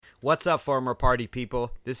What's up, former party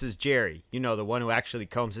people? This is Jerry, you know, the one who actually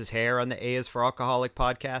combs his hair on the A is for Alcoholic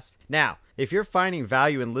podcast. Now, if you're finding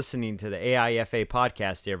value in listening to the AIFA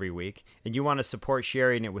podcast every week and you want to support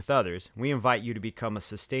sharing it with others, we invite you to become a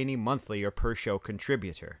sustaining monthly or per show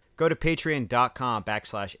contributor. Go to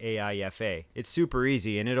patreon.com/AIFA. It's super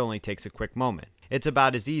easy and it only takes a quick moment. It's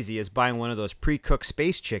about as easy as buying one of those pre-cooked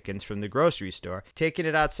space chickens from the grocery store, taking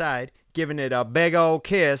it outside, giving it a big old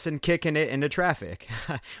kiss, and kicking it into traffic.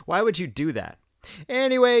 Why would you do that?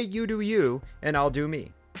 Anyway, you do you, and I'll do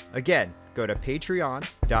me. Again, go to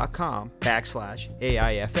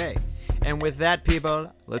patreon.com/AIFA. And with that,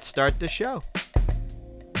 people, let's start the show.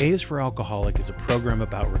 A is for Alcoholic is a program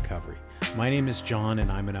about recovery. My name is John,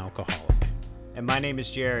 and I'm an alcoholic. And my name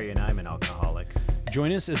is Jerry, and I'm an alcoholic.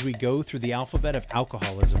 Join us as we go through the alphabet of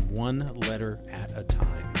alcoholism, one letter at a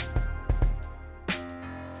time.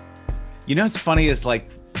 You know what's funny is like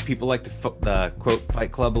people like to quote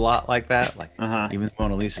Fight Club a lot like that. Like even the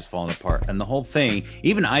Mona Lisa's falling apart. And the whole thing,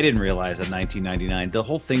 even I didn't realize in 1999, the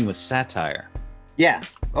whole thing was satire. Yeah.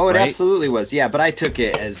 Oh, it right? absolutely was. Yeah, but I took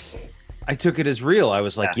it as real. I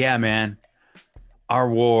was like, yeah, man, our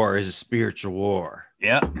war is a spiritual war.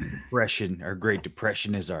 Yeah. Depression, our Great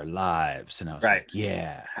Depression is our lives. And I was like,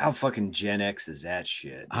 yeah. How fucking Gen X is that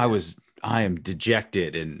shit? I am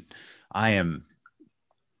dejected and I am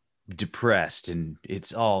depressed and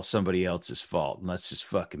it's all somebody else's fault. And let's just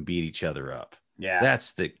fucking beat each other up. Yeah.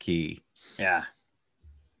 That's the key. Yeah.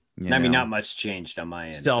 You I mean, know? not much changed on my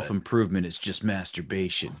end. Self-improvement is just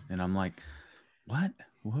masturbation. And I'm like, what?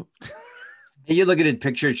 You look at a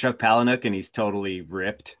picture of Chuck Palahniuk and he's totally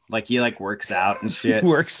ripped. Like he like works out and shit. He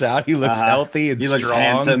works out. He looks healthy and strong. He looks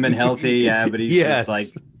handsome and healthy. Yeah, but he's yes. just like,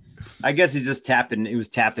 I guess he was tapping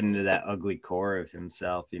into that ugly core of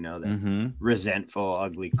himself, you know, that resentful,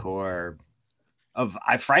 ugly core of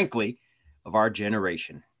our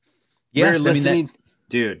generation. Yes, we're listening.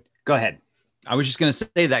 Dude, go ahead. I was just going to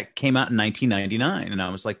say that came out in 1999 and I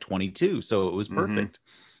was like 22. So it was perfect.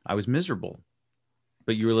 I was miserable.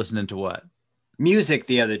 But you were listening to what? Music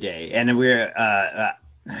the other day, and my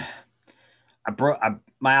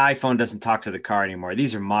iPhone doesn't talk to the car anymore.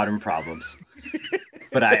 These are modern problems.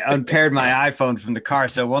 But I unpaired my iPhone from the car,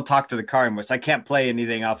 so it won't talk to the car anymore. So I can't play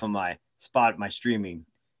anything off of my streaming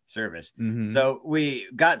service. So we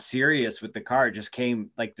got serious with the car. It just came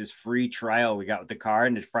like this free trial we got with the car,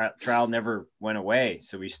 and the trial never went away.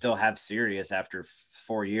 So we still have Sirius after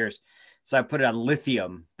 4 years. So I put it on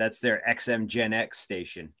Lithium. That's their XM Gen X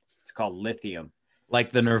station. It's called Lithium.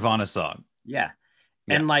 Like the Nirvana song. Yeah.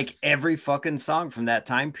 And like every fucking song from that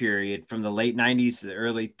time period, from the late 90s to the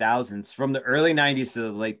early thousands, from the early 90s to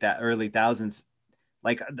the early thousands,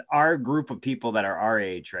 like our group of people that are our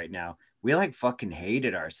age right now, we like fucking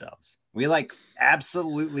hated ourselves. We like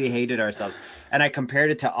absolutely hated ourselves. And I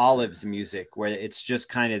compared it to Olive's music, where it's just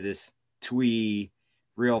kind of this twee,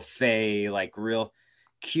 real fey, like real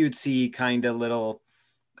cutesy kind of little,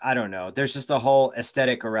 I don't know. There's just a whole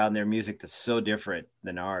aesthetic around their music that's so different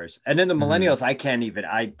than ours. And then the millennials,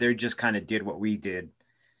 they just kind of did what we did.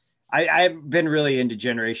 I've been really into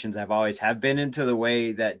generations. I've always have been into the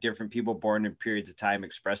way that different people born in periods of time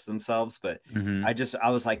express themselves. But I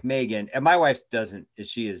was like Megan, and my wife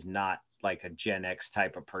she is not like a Gen X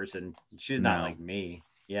type of person. She's not like me.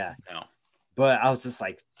 Yeah. No. But I was just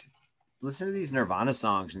like, listen to these Nirvana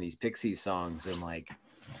songs and these Pixies songs and like,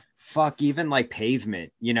 fuck, even like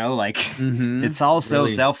Pavement, you know, like it's all so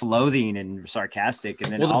really self-loathing and sarcastic.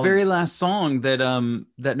 And then the very last song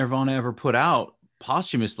that Nirvana ever put out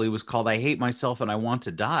posthumously was called "I Hate Myself and I Want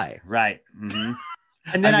to Die." Right.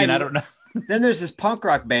 And then I don't know. Then there's this punk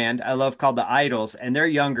rock band I love called the Idols, and they're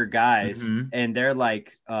younger guys, and they're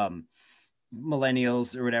like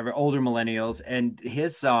millennials or whatever, older millennials. And he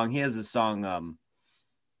has a song.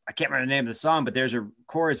 I can't remember the name of the song, but there's a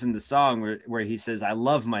chorus in the song where he says, "I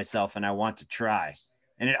love myself and I want to try."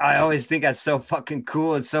 And I always think that's so fucking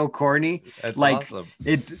cool. It's so corny. That's like awesome.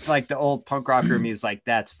 It like the old punk rocker in me is like,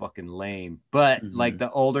 that's fucking lame. But like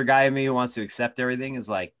the older guy in me who wants to accept everything is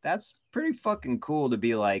like, that's pretty fucking cool to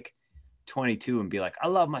be like 22 and be like, I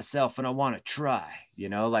love myself and I want to try, you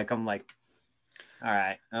know, like, I'm like, all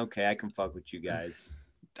right, okay, I can fuck with you guys.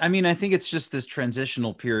 I mean, I think it's just this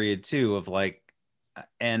transitional period too of like,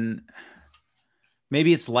 and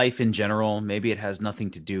maybe it's life in general. Maybe it has nothing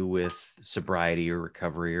to do with sobriety or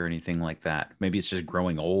recovery or anything like that. Maybe it's just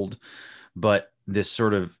growing old, but this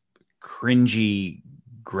sort of cringy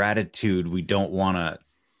gratitude we don't want to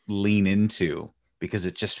lean into because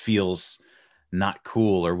it just feels not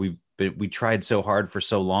cool, or we tried so hard for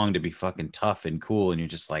so long to be fucking tough and cool, and you're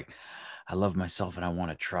just like, I love myself and I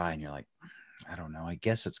want to try, and you're like, I don't know, I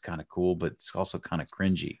guess it's kind of cool, but it's also kind of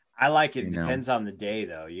cringy. I like it. You It know? depends on the day,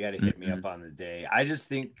 though. You got to hit me up on the day. I just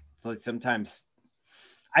think like sometimes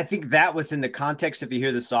I think that within the context, if you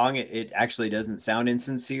hear the song, it actually doesn't sound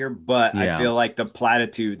insincere, but I Yeah. feel like the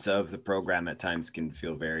platitudes of the program at times can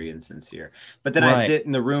feel very insincere. But then I Right. sit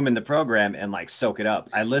in the room in the program and like soak it up.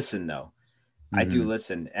 I listen though. I do Mhm.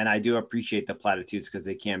 listen, and I do appreciate the platitudes because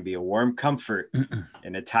they can be a warm comfort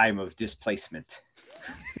in a time of displacement.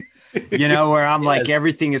 You know, where I'm like, Yes.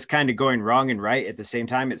 everything is kind of going wrong and right at the same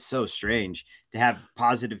time. It's so strange to have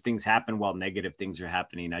positive things happen while negative things are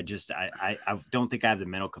happening. I don't think I have the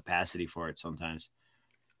mental capacity for it sometimes.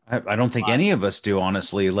 I don't think any of us do,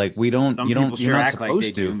 honestly. Like we don't, Some people you're sure not act like they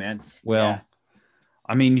supposed do, to. man. Well, Yeah.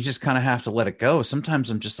 I mean, you just kind of have to let it go. Sometimes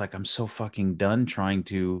I'm just like, I'm so fucking done trying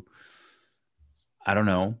to, I don't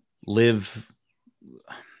know, live.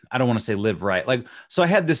 I don't want to say live right. Like, so I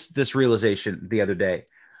had this realization the other day.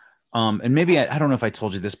 And maybe I don't know if I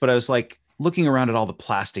told you this, but I was like looking around at all the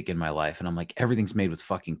plastic in my life, and I'm like, everything's made with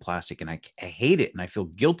fucking plastic, and I hate it, and I feel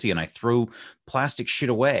guilty, and I throw plastic shit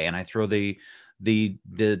away, and I throw the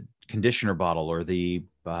conditioner bottle or the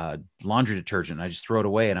laundry detergent, and I just throw it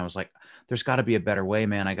away, and I was like, there's got to be a better way,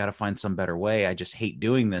 man. I got to find some better way. I just hate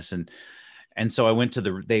doing this, and so I went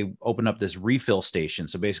to they opened up this refill station.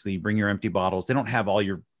 So basically, you bring your empty bottles. They don't have all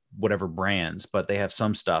your whatever brands, but they have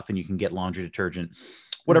some stuff, and you can get laundry detergent,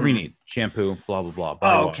 whatever you need, shampoo, blah blah blah,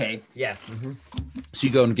 body wash. Okay. Yeah. So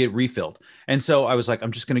you go and get refilled. And so I was like,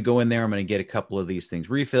 I'm just going to go in there. I'm going to get a couple of these things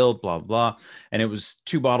refilled, blah blah. And it was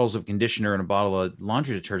 2 bottles of conditioner and a bottle of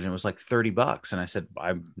laundry detergent. It was like $30. And I said,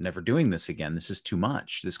 I'm never doing this again. This is too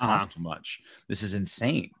much. This costs too much. This is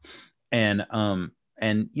insane. And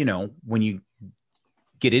you know, when you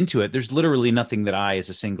get into it, there's literally nothing that I as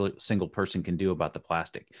a single person can do about the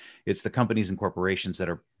plastic. It's the companies and corporations that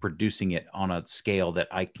are producing it on a scale that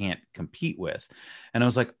I can't compete with. And I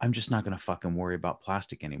was like, I'm just not going to fucking worry about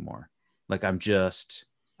plastic anymore. Like I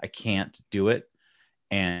can't do it.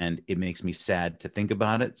 And it makes me sad to think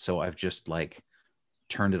about it. So I've just like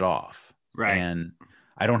turned it off. Right. And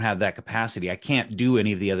I don't have that capacity. I can't do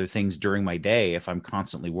any of the other things during my day if I'm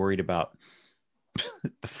constantly worried about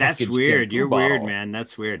That's weird. You're bottle. weird, man.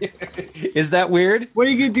 That's weird. Is that weird? What are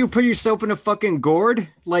you gonna do? Put your soap in a fucking gourd?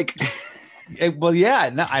 Like, well, yeah.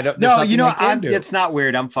 No, I don't. no, you know, it's not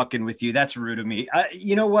weird. I'm fucking with you. That's rude of me.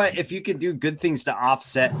 You know what? If you could do good things to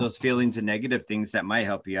offset those feelings and negative things, that might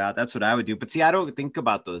help you out. That's what I would do. But see, I don't think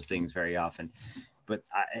about those things very often. But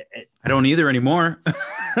I don't either anymore.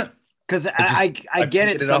 Because I get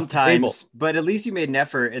it sometimes, but at least you made an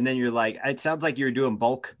effort. And then you're like, it sounds like you're doing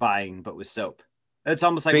bulk buying, but with soap. It's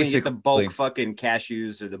almost like basically, when you get the bulk fucking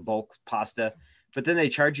cashews or the bulk pasta, but then they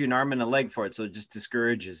charge you an arm and a leg for it. So it just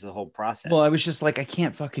discourages the whole process. Well, I was just like, I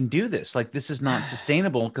can't fucking do this. Like, this is not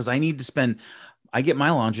sustainable because I need to spend, I get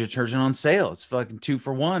my laundry detergent on sale. It's fucking 2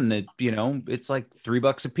 for 1. It's like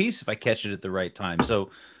 $3 a piece if I catch it at the right time.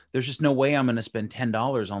 So there's just no way I'm going to spend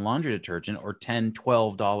 $10 on laundry detergent or $10,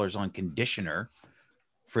 $12 on conditioner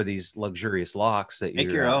for these luxurious locks that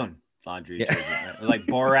make your own laundry detergent, like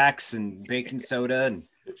borax and baking soda. And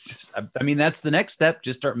it's just, I mean, that's the next step.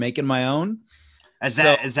 Just start making my own. Is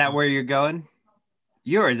that where you're going?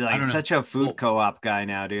 You're like such a food co-op guy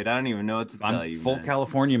now, dude. I don't even know what to tell you. Full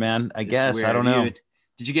California, man. I guess. I don't know.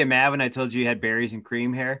 Did you get mad when I told you you had berries and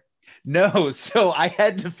cream hair? No. So I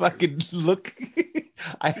had to fucking look.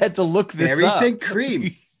 I had to look this berries up. Berries and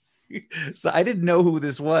cream. So I didn't know who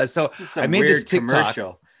this was. So I made this TikTok.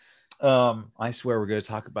 Commercial. I swear we're going to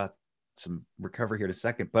talk about some recovery here in a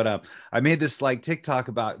second, but I made this like TikTok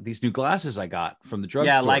about these new glasses I got from the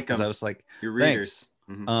drugstore. Yeah, I like them. I was like, your readers,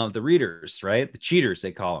 the readers, right? The cheaters,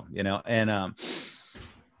 they call them,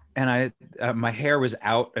 and I my hair was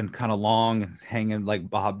out and kind of long and hanging like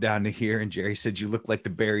bob down to here, and Jerry said you look like the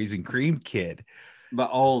berries and cream kid, but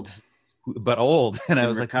old. And I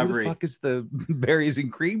was like, who the fuck is the berries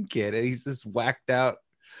and cream kid? And he's this whacked out,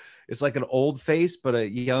 it's like an old face but a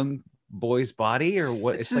young boy's body, or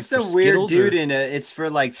what? It's just like a weird dude it's for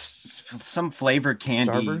like some flavor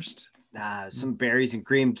candy. Starburst? Some berries and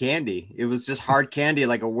cream candy. It was just hard candy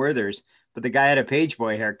like a Werther's, but the guy had a page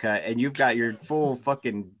boy haircut, and you've got your full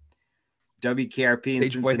fucking WKRP in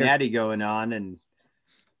Cincinnati going on, and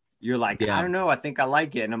you're like, I don't know, I think I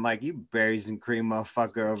like it. And I'm like, you berries and cream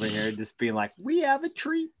motherfucker over here just being like, we have a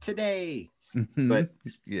treat today. But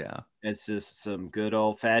yeah, it's just some good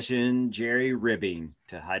old fashioned Jerry ribbing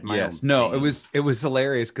to hide my own no pain. It was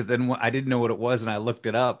hilarious because then I didn't know what it was and I looked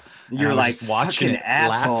it up. You're like, watching it,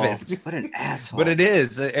 asshole. laughing. What an asshole. But it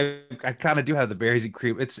is. I kind of do have the berries and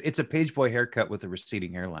cream. It's a page boy haircut with a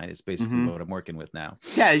receding hairline. It's basically what I'm working with now.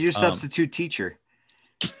 Yeah, you're substitute teacher.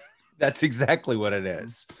 That's exactly what it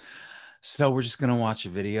is. So we're just gonna watch a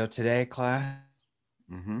video today, class.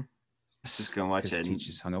 Mm-hmm. Just gonna watch it. Teach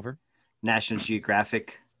is hungover. National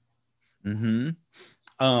Geographic. Mm-hmm.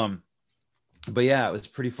 But yeah, it was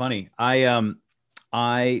pretty funny.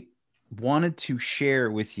 I wanted to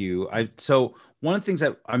share with you. So one of the things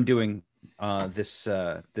that I'm doing this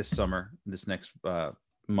summer, this next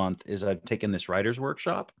month, is I've taken this writer's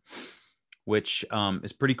workshop, which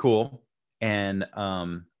is pretty cool, and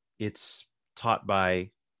it's taught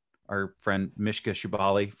by our friend Mishka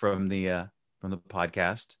Shubali from the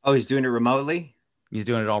podcast. Oh, he's doing it remotely? He's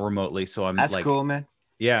doing it all remotely. So That's like, cool, man.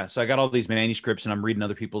 yeah. So I got all these manuscripts and I'm reading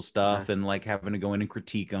other people's stuff and like having to go in and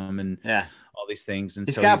critique them and all these things. And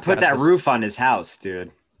he's so got to put that roof on his house,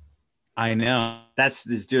 dude. I know.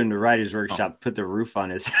 He's doing the writer's workshop. Put the roof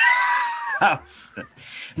on his house.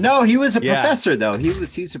 No, he was a professor though. He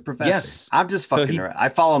was a professor. Yes. I'm just fucking around. I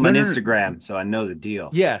follow him on Instagram, so I know the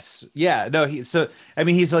deal. Yes. Yeah. No, he's a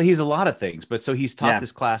lot of things, but so he's taught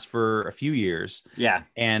this class for a few years. Yeah.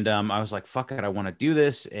 And I was like, fuck it, I want to do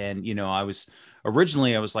this. And I was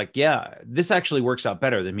like, yeah, this actually works out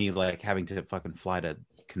better than me like having to fucking fly to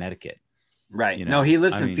Connecticut. Right. No, he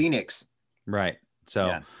lives in Phoenix. Right.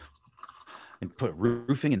 So and put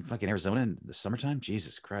roofing in fucking Arizona in the summertime.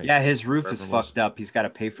 Jesus Christ. Yeah, his roof is fucked up. He's got to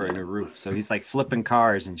pay for a new roof. So he's like flipping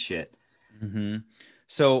cars and shit. Mm-hmm.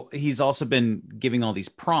 So he's also been giving all these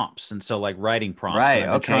prompts. And so like writing prompts. Right.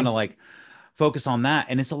 And trying to like focus on that.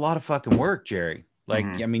 And it's a lot of fucking work, Jerry. Like,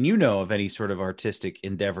 I mean, of any sort of artistic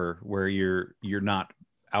endeavor where you're not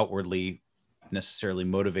outwardly necessarily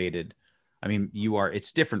motivated. I mean, you are,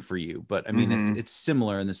 it's different for you, but I mean, it's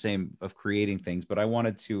similar in the same of creating things. But I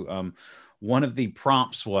wanted to, one of the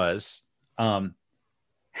prompts was,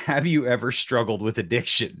 have you ever struggled with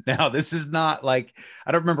addiction? Now, this is not like,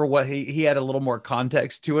 I don't remember what he had a little more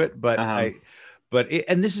context to it, but I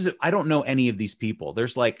don't know any of these people.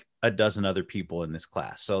 There's like a dozen other people in this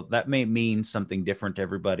class. So that may mean something different to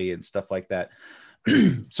everybody and stuff like that.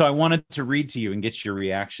 So I wanted to read to you and get your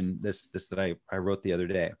reaction. This that I wrote the other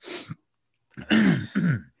day. All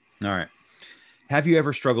right. Have you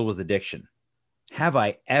ever struggled with addiction? Have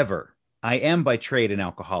I ever? I am by trade an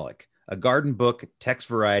alcoholic, a garden book, text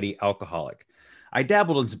variety alcoholic. I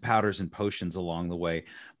dabbled in some powders and potions along the way,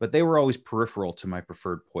 but they were always peripheral to my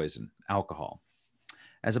preferred poison, alcohol.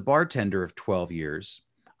 As a bartender of 12 years,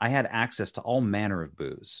 I had access to all manner of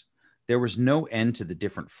booze. There was no end to the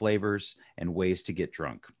different flavors and ways to get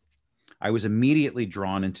drunk. I was immediately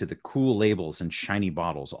drawn into the cool labels and shiny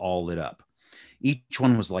bottles all lit up. Each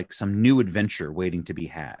one was like some new adventure waiting to be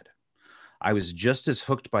had. I was just as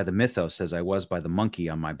hooked by the mythos as I was by the monkey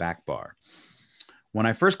on my back bar. When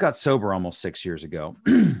I first got sober almost 6 years ago,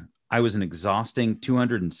 I was an exhausting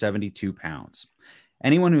 272 pounds.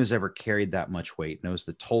 Anyone who has ever carried that much weight knows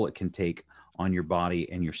the toll it can take on your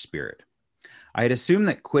body and your spirit. I had assumed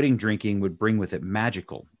that quitting drinking would bring with it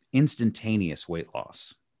magical, instantaneous weight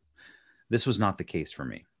loss. This was not the case for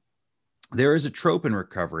me. There is a trope in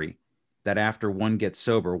recovery that after one gets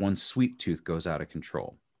sober, one's sweet tooth goes out of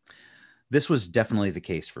control. This was definitely the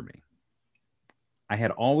case for me. I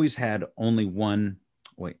had always had one,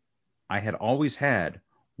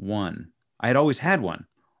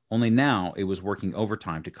 only now it was working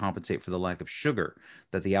overtime to compensate for the lack of sugar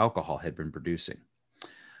that the alcohol had been producing.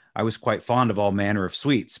 I was quite fond of all manner of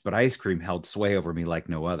sweets, but ice cream held sway over me like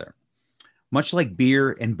no other. Much like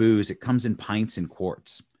beer and booze, it comes in pints and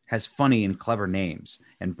quarts, has funny and clever names,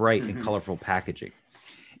 and bright and colorful packaging.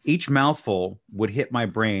 Each mouthful would hit my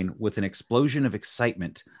brain with an explosion of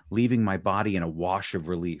excitement, leaving my body in a wash of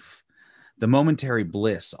relief. The momentary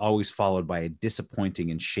bliss always followed by a disappointing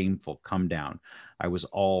and shameful come down I was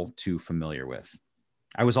all too familiar with.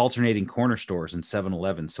 I was alternating corner stores and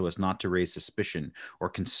 7-Eleven so as not to raise suspicion or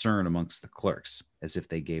concern amongst the clerks, as if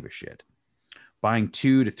they gave a shit. Buying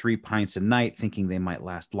 2 to 3 pints a night, thinking they might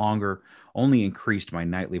last longer, only increased my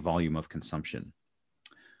nightly volume of consumption.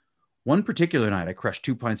 One particular night, I crushed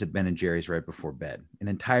 2 pints of Ben & Jerry's right before bed, an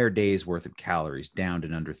entire day's worth of calories downed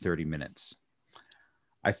in under 30 minutes.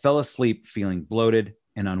 I fell asleep feeling bloated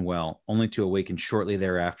and unwell, only to awaken shortly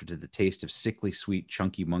thereafter to the taste of sickly sweet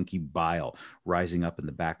chunky monkey bile rising up in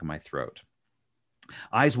the back of my throat.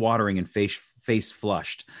 Eyes watering and face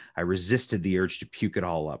flushed, I resisted the urge to puke it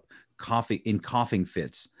all up, coughing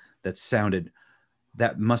fits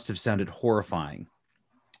that must have sounded horrifying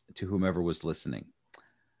to whomever was listening.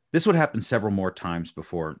 This would happen several more times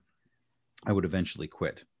before I would eventually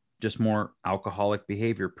quit. Just more alcoholic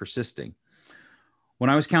behavior persisting. When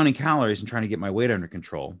I was counting calories and trying to get my weight under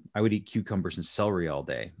control, I would eat cucumbers and celery all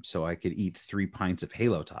day so I could eat 3 pints of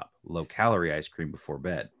Halo Top, low-calorie ice cream before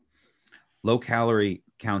bed. Low-calorie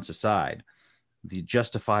counts aside, The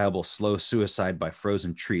justifiable slow suicide by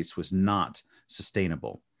frozen treats was not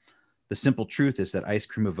sustainable. The simple truth is that ice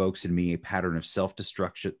cream evokes in me a pattern of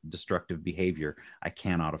self-destructive behavior I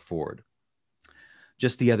cannot afford.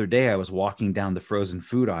 Just the other day, I was walking down the frozen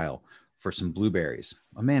food aisle for some blueberries,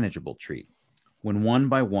 a manageable treat, when one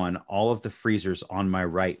by one, all of the freezers on my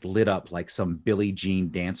right lit up like some Billie Jean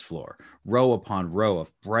dance floor, row upon row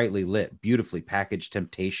of brightly lit, beautifully packaged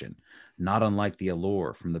temptation, not unlike the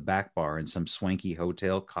allure from the back bar in some swanky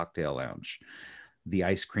hotel cocktail lounge. The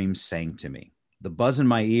ice cream sang to me. The buzz in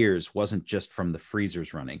my ears wasn't just from the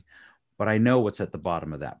freezers running, but I know what's at the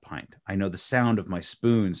bottom of that pint. I know the sound of my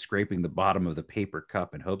spoon scraping the bottom of the paper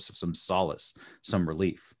cup in hopes of some solace, some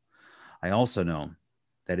relief. I also know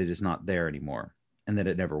that it is not there anymore and that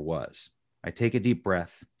it never was. I take a deep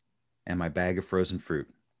breath and my bag of frozen fruit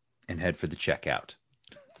and head for the checkout.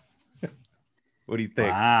 What do you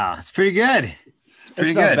think? Wow, it's pretty good. It's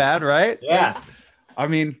pretty Not good. bad, right? Yeah. I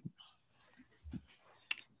mean,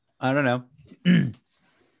 I don't know. You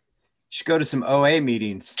should go to some OA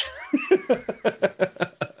meetings.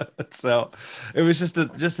 So it was just a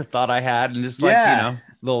thought I had, and just like,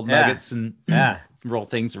 little nuggets and roll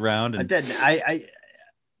things around. And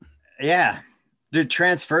the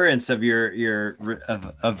transference of your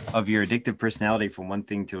addictive personality from one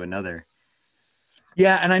thing to another.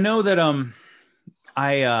 Yeah, and I know that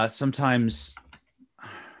I sometimes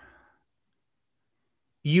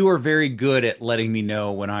you are very good at letting me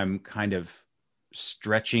know when I'm kind of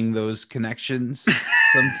stretching those connections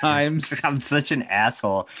sometimes. I'm such an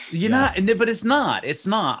asshole. You're not, but it's not.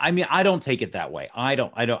 I mean, I don't take it that way. I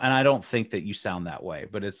don't, and I don't think that you sound that way,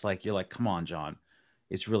 but it's like, you're like, come on, John.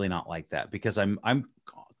 It's really not like that, because I'm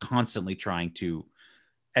constantly trying to,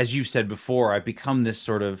 as you said before, I've become this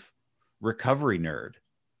sort of recovery nerd.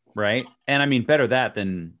 Right. And I mean, better that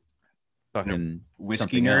than fucking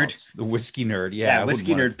whiskey nerd. Else. The whiskey nerd. Yeah.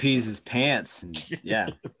 Whiskey nerd pees his pants. And, yeah.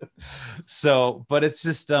 So, but it's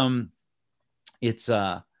just, it's,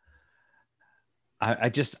 I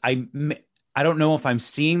don't know if I'm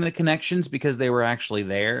seeing the connections because they were actually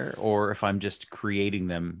there, or if I'm just creating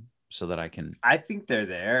them so that I can. I think they're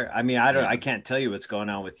there. I mean, I can't tell you what's going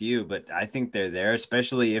on with you, but I think they're there,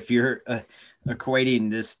 especially if you're equating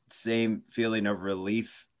this same feeling of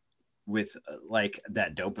relief with like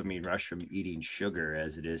that dopamine rush from eating sugar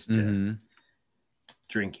as it is to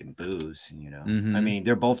drinking booze, I mean,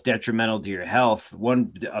 they're both detrimental to your health.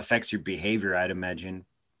 One affects your behavior, I'd imagine,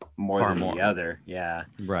 more than the other. Yeah.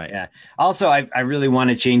 Right. Yeah. Also, I really want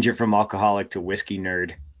to change it from alcoholic to whiskey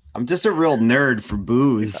nerd. I'm just a real nerd for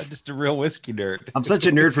booze. I'm just a real whiskey nerd. I'm such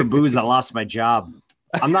a nerd for booze. I lost my job.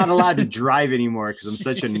 I'm not allowed to drive anymore because I'm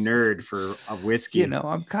such a nerd for whiskey.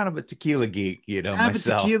 I'm kind of a tequila geek,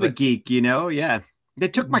 myself. Tequila geek, yeah. They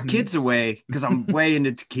took my kids away because I'm way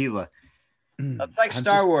into tequila. That's like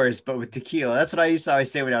Star Wars, but with tequila. That's what I used to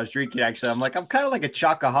always say when I was drinking, actually. I'm like, I'm kind of like a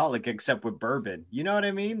chocoholic, except with bourbon. You know what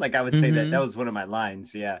I mean? Like I would say that was one of my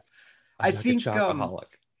lines. Yeah. I think chocoholic.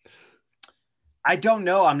 I don't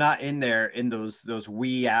know. I'm not in there in those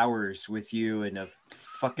wee hours with you and a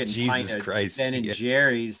fucking Jesus Christ, Ben and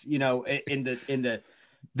Jerry's, in the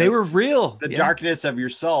they were real. The darkness of your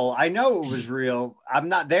soul. I know it was real. I'm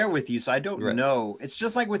not there with you, so I don't know. It's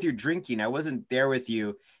just like with your drinking. I wasn't there with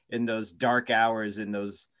you in those dark hours, in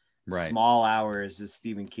those small hours, as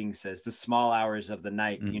Stephen King says, the small hours of the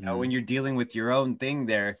night, when you're dealing with your own thing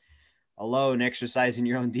there alone, exercising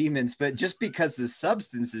your own demons. But just because the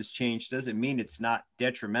substance has changed doesn't mean it's not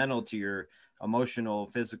detrimental to your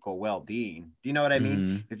emotional, physical well-being. Do you know what I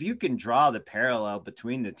mean? If you can draw the parallel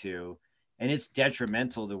between the two and it's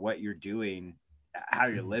detrimental to what you're doing, how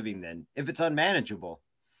you're living, then if it's unmanageable.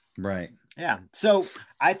 Right. Yeah. So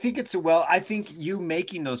I think I think you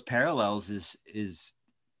making those parallels is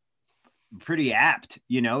pretty apt.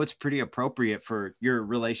 It's pretty appropriate for your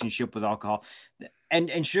relationship with alcohol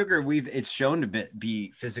and sugar. It's shown to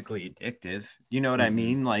be physically addictive. You know what I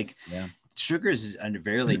mean? Like sugar is a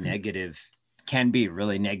very negative, can be a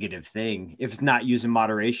really negative thing if it's not used in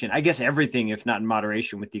moderation. I guess everything, if not in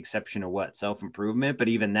moderation, with the exception of self-improvement. But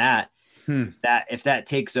even that, if that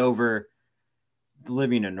takes over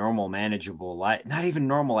living a normal, manageable life, not even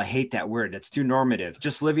normal. I hate that word. It's too normative.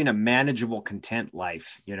 Just living a manageable, content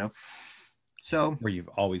life, So where you've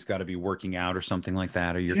always got to be working out or something like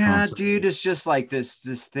that, or you're dude, it's just like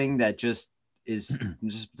this thing that just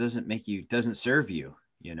doesn't serve you,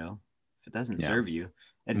 if it doesn't serve you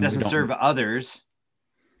and it doesn't serve others.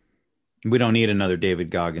 We don't need another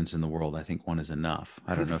David Goggins in the world. I think one is enough.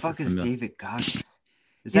 I don't know. Who the fuck is David Goggins?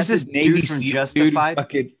 Is that this Navy from Justified?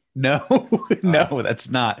 No, no,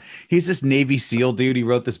 that's not. He's this Navy SEAL dude. He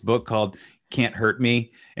wrote this book called Can't Hurt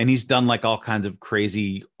Me. And he's done like all kinds of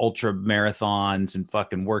crazy ultra marathons and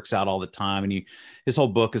fucking works out all the time. And his whole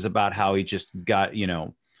book is about how he just got,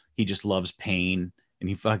 he just loves pain. And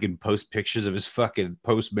he fucking posts pictures of his fucking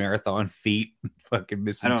post marathon feet, fucking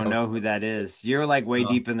missing. I don't know who that is. You're like way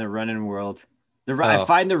deep in the running world. Oh. I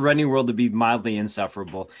find the running world to be mildly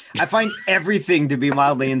insufferable. I find everything to be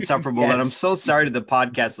mildly insufferable. Yes. And I'm so sorry to the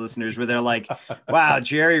podcast listeners where they're like, wow,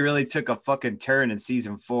 Jerry really took a fucking turn in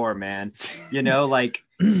season 4, man. Like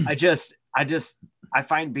I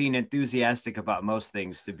find being enthusiastic about most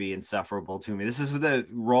things to be insufferable to me. This is the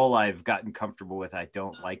role I've gotten comfortable with. I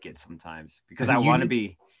don't like it sometimes because I want to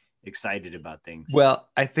be excited about things. Well,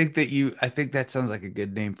 I think that sounds like a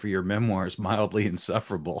good name for your memoirs, Mildly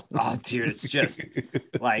Insufferable. Oh, dude, it's just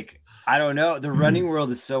like, I don't know. The running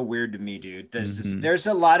world is so weird to me, dude. There's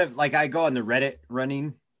a lot of, like, I go on the Reddit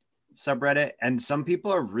running subreddit, and some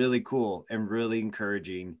people are really cool and really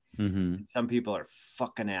encouraging. Some people are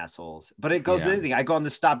fucking assholes, but it goes to anything. I go on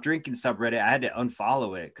the Stop Drinking subreddit. I had to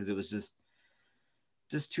unfollow it because it was just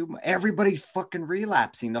too much. Everybody fucking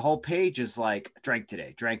relapsing. The whole page is like, drank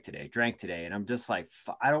today. And I'm just like,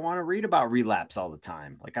 I don't want to read about relapse all the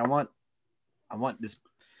time. Like I want this.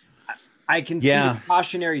 I can see the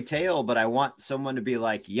cautionary tale, but I want someone to be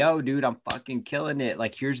like, yo, dude, I'm fucking killing it.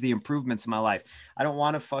 Like, here's the improvements in my life. I don't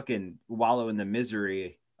want to fucking wallow in the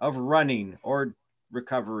misery of running or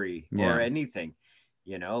recovery or anything,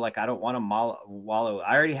 like I don't want to wallow.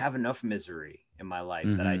 I already have enough misery in my life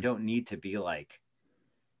that I don't need to be like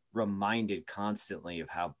reminded constantly of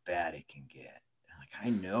how bad it can get. Like, I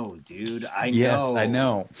know, dude. Yes, I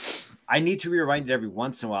know. I need to be reminded every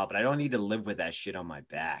once in a while, but I don't need to live with that shit on my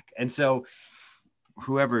back. And so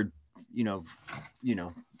whoever,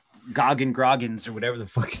 Goggins or whatever the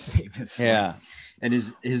fuck his name is. Yeah. And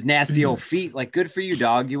his nasty old feet, like, good for you,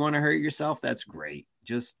 dog. You want to hurt yourself? That's great.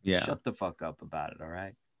 Just shut the fuck up about it. All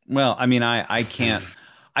right. Well, I mean, I can't,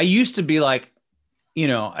 I used to be like,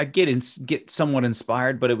 I get somewhat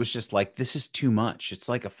inspired, but it was just like, this is too much. It's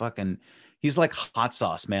like he's like hot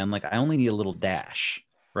sauce, man. Like I only need a little dash,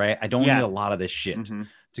 right? I don't need a lot of this shit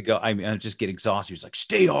to go. I mean, I just get exhausted. He's like,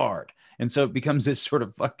 stay hard. And so it becomes this sort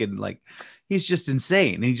of fucking like, he's just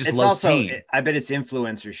insane. And he just loves pain. I bet it's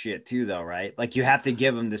influencer shit too, though, right? Like you have to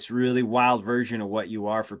give him this really wild version of what you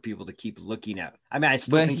are for people to keep looking at. I mean, I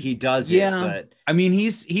still think he does it, but I mean,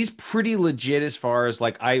 he's pretty legit as far as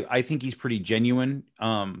like, I think he's pretty genuine.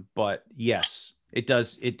 But yes, it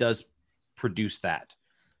does produce that.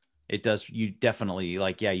 It does. You definitely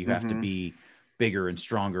like, you have to be bigger and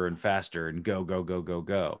stronger and faster and go,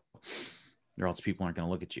 or else people aren't going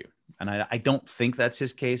to look at you. And I don't think that's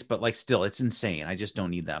his case, but like still, it's insane. I just don't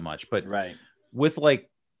need that much. But with like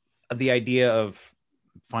the idea of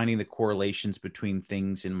finding the correlations between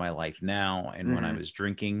things in my life now and when I was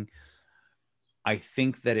drinking, I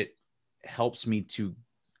think that it helps me to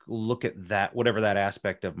look at that, whatever that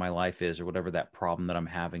aspect of my life is, or whatever that problem that I'm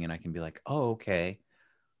having. And I can be like, oh, okay.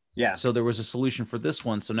 Yeah. So there was a solution for this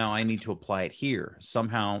one. So now I need to apply it here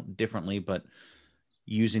somehow differently, but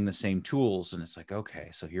using the same tools. And it's like, okay,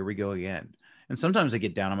 so here we go again. And sometimes I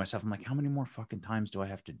get down on myself. I'm like, how many more fucking times do I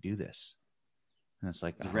have to do this? And it's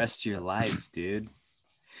like the rest of your life, dude.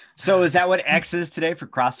 So is that what X is today for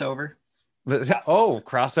crossover?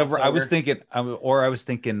 Crossover. I was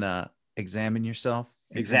thinking, examine yourself.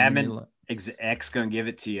 X gonna give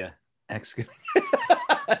it to you.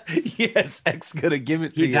 Yes, X gonna give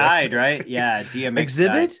it to you. He died, right? Yeah, DMX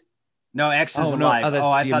Exhibit? died. No, X is alive. I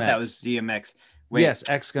thought that was DMX. Wait, yes,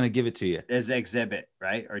 X gonna give it to you. Is Exhibit,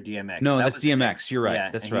 right? Or DMX? No, that's DMX. X. You're right.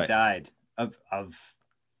 Yeah, that's right. He died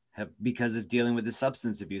because of dealing with the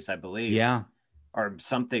substance abuse, I believe. Yeah. Or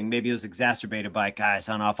something. Maybe it was exacerbated by, God, I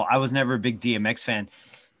sound awful. I was never a big DMX fan.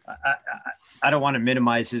 I don't want to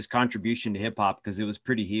minimize his contribution to hip hop because it was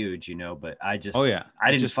pretty huge, but I just, I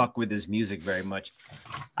didn't fuck with his music very much.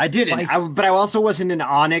 I didn't, but I also wasn't into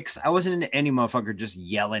Onyx. I wasn't into any motherfucker just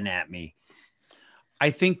yelling at me. I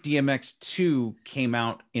think DMX 2 came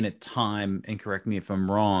out in a time, and correct me if I'm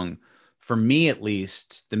wrong, for me at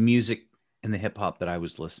least, the music and the hip hop that I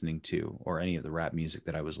was listening to, or any of the rap music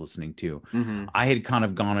that I was listening to, I had kind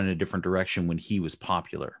of gone in a different direction when he was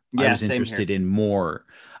popular. Yeah, I was interested in more.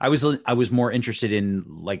 I was more interested in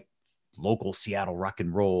like local Seattle rock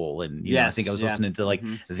and roll, and I think I was listening to like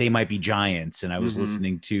They Might Be Giants, and I was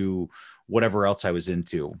listening to whatever else I was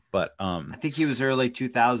into. But I think he was early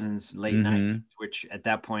 2000s, late 90s, which at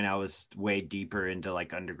that point I was way deeper into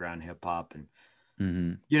like underground hip hop and.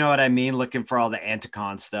 You know what I mean? Looking for all the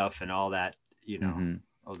Anticon stuff and all that,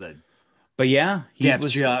 all the but yeah, he Def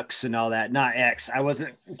was Jux and all that. Not X. I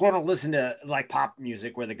wasn't going to listen to like pop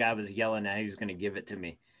music where the guy was yelling at he was going to give it to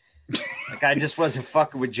me. Like I just wasn't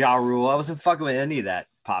fucking with Ja Rule. I wasn't fucking with any of that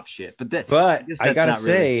pop shit. But I gotta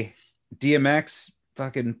say, DMX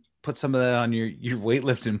fucking put some of that on your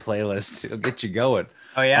weightlifting playlist. It'll get you going.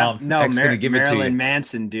 Oh yeah, no, X gonna give it to Marilyn you.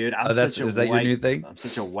 Manson, dude. Is that your new thing? I'm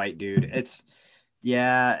such a white dude. It's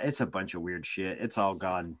a bunch of weird shit. It's all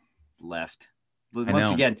gone left.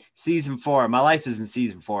 Once again, season 4. My life is in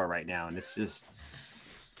season 4 right now, and it's just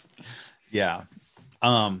yeah.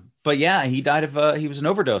 But yeah, he died of he was an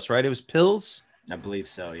overdose, right? It was pills. I believe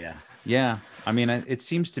so. Yeah. Yeah. I mean, it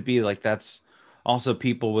seems to be like that's also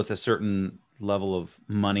people with a certain level of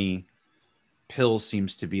money. Pills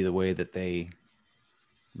seems to be the way that they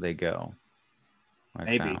go.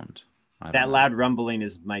 Maybe. Found. That loud rumbling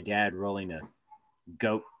is my dad rolling a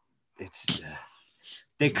goat. It's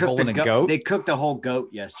they cooked a goat. They cooked a whole goat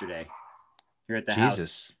yesterday here at the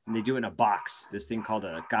house. And they do it in a box. This thing called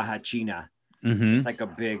a cajachina. Mm-hmm. It's like a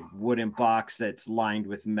big wooden box that's lined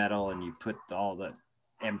with metal, and you put all the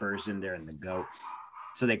embers in there and the goat.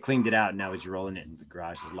 So they cleaned it out, and now he's rolling it in the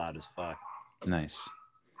garage as loud as fuck. Nice.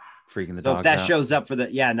 Freaking the dog. So if that out. shows up for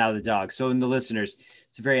now the dog. So in the listeners,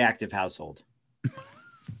 it's a very active household.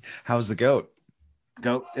 How's the goat?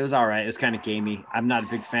 Goat, it was all right. It was kind of gamey. I'm not a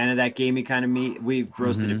big fan of that gamey kind of meat. We've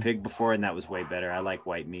roasted a pig before, and that was way better. I like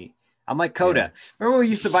white meat. I'm like Coda. Yeah. Remember we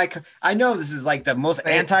used to buy? I know this is like the most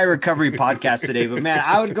anti-recovery podcast today, but man,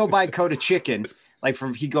 I would go buy Coda chicken. Like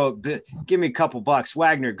he'd go, give me a couple bucks.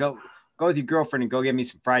 Wagner, go with your girlfriend and go get me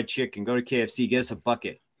some fried chicken. Go to KFC, get us a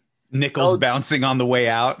bucket. Nickels bouncing on the way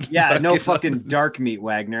out. Yeah, no fucking dark meat,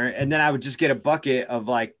 Wagner. And then I would just get a bucket of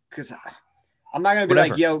like, because I'm not gonna be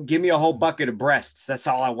like, yo, give me a whole bucket of breasts. That's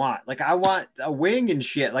all I want. Like I want a wing and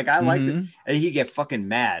shit. Like I like it. And he'd get fucking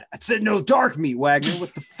mad. I said no dark meat, Wagner.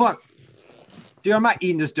 What the fuck? Dude, I'm not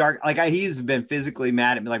eating this dark. Like he's been physically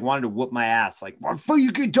mad at me, like wanted to whoop my ass. Like, why the fuck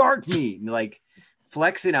you get dark meat? And like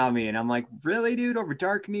flexing on me. And I'm like, really, dude, over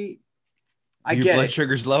dark meat? Your blood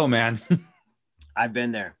sugar's low, man. I've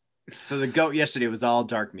been there. So the goat yesterday was all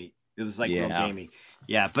dark meat. It was like real gamey.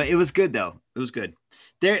 Yeah, but it was good though. It was good.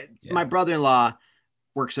 My brother-in-law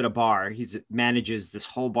works at a bar. He manages this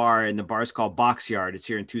whole bar, and the bar is called Box Yard. It's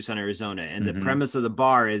here in Tucson, Arizona. And the premise of the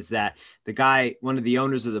bar is that the guy, one of the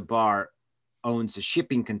owners of the bar, owns a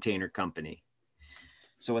shipping container company.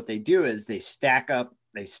 So what they do is they stacked up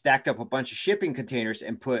a bunch of shipping containers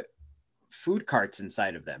and put food carts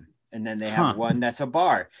inside of them. And then they have one that's a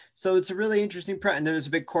bar. So it's a really interesting and then there's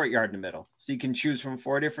a big courtyard in the middle. So you can choose from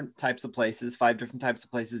 5 different types of places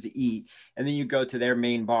to eat. And then you go to their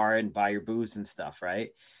main bar and buy your booze and stuff,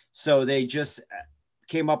 right? So they just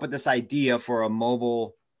came up with this idea for a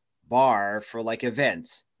mobile bar for like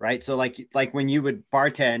events, right? So like when you would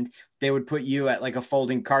bartend, they would put you at like a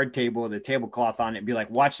folding card table with a tablecloth on it and be like,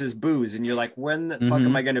 watch this booze. And you're like, when the fuck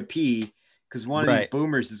am I going to pee? Because one of these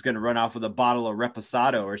boomers is going to run off with a bottle of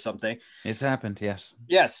Reposado or something. It's happened, yes.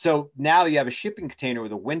 Yes. So now you have a shipping container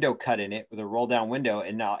with a window cut in it, with a roll down window,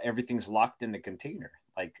 and now everything's locked in the container.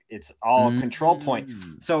 Like it's all control point.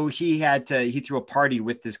 So he threw a party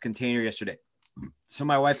with this container yesterday. So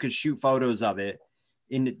my wife could shoot photos of it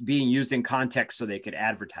in being used in context so they could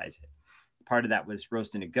advertise it. Part of that was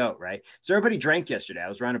roasting a goat, right? So everybody drank yesterday. I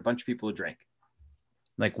was around a bunch of people who drank.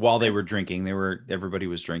 Like while they were drinking, everybody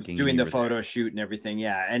was drinking, doing the photo shoot and everything.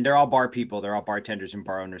 Yeah. And they're all bar people. They're all bartenders and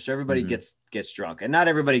bar owners. So everybody gets drunk, and not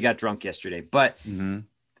everybody got drunk yesterday, but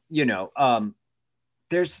you know,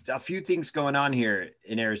 there's a few things going on here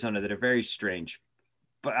in Arizona that are very strange,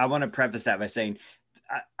 but I want to preface that by saying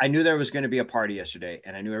I knew there was going to be a party yesterday,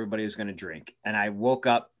 and I knew everybody was going to drink. And I woke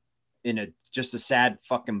up in just a sad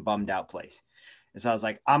fucking bummed out place. And so I was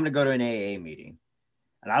like, I'm going to go to an AA meeting.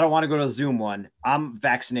 And I don't want to go to a Zoom one. I'm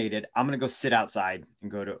vaccinated. I'm going to go sit outside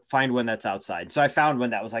and find one that's outside. So I found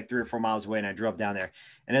one that was like 3 or 4 miles away, and I drove down there,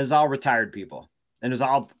 and it was all retired people. And it was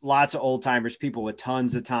all lots of old timers, people with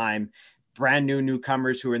tons of time, brand new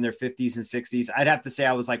newcomers who were in their 50s and 60s. I'd have to say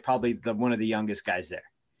I was like probably one of the youngest guys there,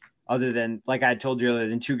 other than, like I told you earlier,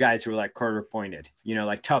 than 2 guys who were like quarter pointed, you know,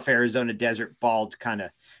 like tough Arizona desert, bald kind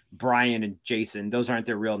of Brian and Jason. Those aren't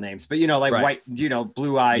their real names, but you know, like white, you know,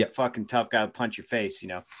 blue-eyed fucking tough guy would punch your face, you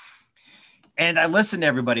know. And I listened to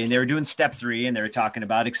everybody, and they were doing step 3, and they were talking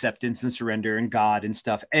about acceptance and surrender and God and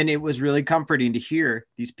stuff. And it was really comforting to hear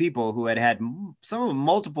these people who had some of them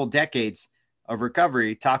multiple decades of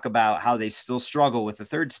recovery talk about how they still struggle with the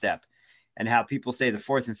 3rd step, and how people say the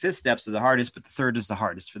 4th and 5th steps are the hardest, but the 3rd is the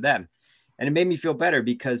hardest for them. And it made me feel better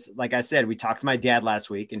because, like I said, we talked to my dad last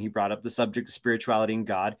week, and he brought up the subject of spirituality and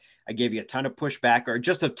God. I gave you a ton of pushback, or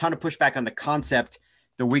just a ton of pushback on the concept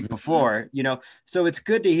the week before, you know. So it's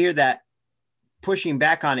good to hear that pushing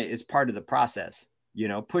back on it is part of the process. you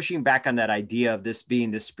know, pushing back on that idea of this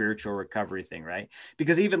being this spiritual recovery thing, right?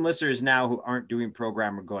 Because even listeners now who aren't doing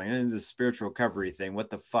program are going into the spiritual recovery thing, what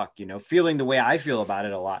the fuck, you know, feeling the way I feel about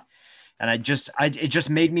it a lot. And it just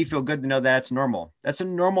made me feel good to know that it's normal. That's a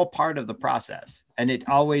normal part of the process. And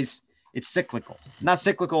it's cyclical, not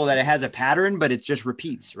cyclical that it has a pattern, but it just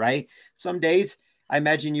repeats, right? Some days, I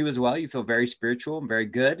imagine you as well, you feel very spiritual and very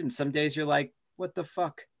good. And some days you're like, what the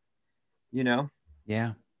fuck, you know?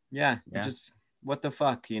 Yeah. Just what the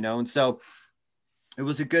fuck, you know? And so it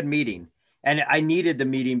was a good meeting. And I needed the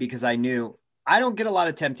meeting because I knew I don't get a lot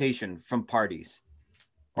of temptation from parties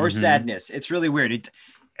or sadness. It's really weird.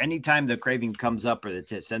 Anytime the craving comes up or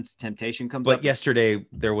the sense of temptation comes up. But yesterday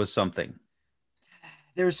there was something.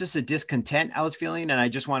 There was just a discontent I was feeling, and I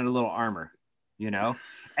just wanted a little armor, you know?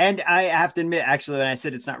 And I have to admit, actually, when I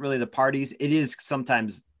said it's not really the parties, it is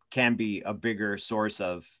sometimes can be a bigger source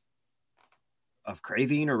of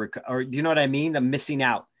craving or do you know what I mean? The missing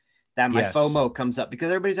out that my FOMO comes up because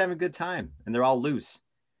everybody's having a good time and they're all loose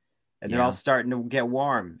and they're all starting to get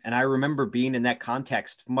warm. And I remember being in that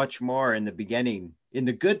context much more in the beginning, in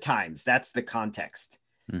the good times. That's the context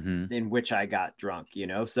in which I got drunk, you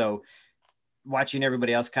know? So watching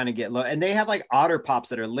everybody else kind of get low, and they have like otter pops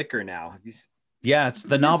that are liquor now. Yeah, it's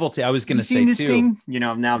the novelty. I was going to say this too. Thing? You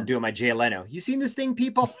know, now I'm doing my Jay Leno. You seen this thing,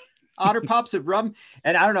 people? Otter pops of rum,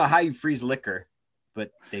 and I don't know how you freeze liquor,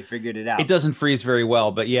 but they figured it out. It doesn't freeze very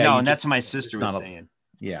well, but yeah. No, and that's what my sister was saying.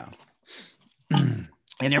 Yeah.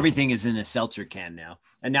 And everything is in a seltzer can now,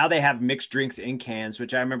 and now they have mixed drinks in cans,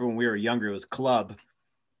 which I remember when we were younger, it was Club.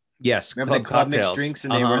 Yes, remember the Club mixed drinks,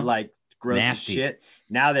 and they were like gross as shit.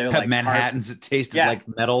 Now they're like Manhattans. It tasted like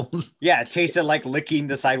metal. Yeah, it tasted like licking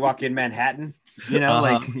the sidewalk in Manhattan. You know,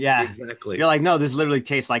 like exactly. You're like, no, this literally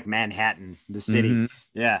tastes like Manhattan, the city.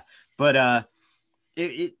 Yeah, but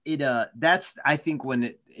that's I think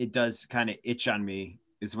when it does kind of itch on me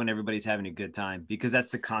is when everybody's having a good time, because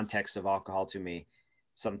that's the context of alcohol to me.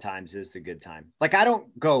 Sometimes is the good time. Like I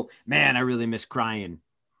don't go, man, I really miss crying.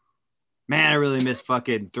 Man, I really miss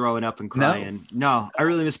fucking throwing up and crying. No, I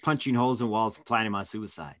really miss punching holes in walls and planning my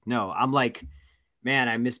suicide. No, I'm like, man,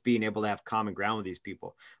 I miss being able to have common ground with these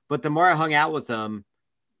people. But the more I hung out with them,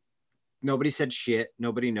 nobody said shit.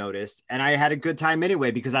 Nobody noticed. And I had a good time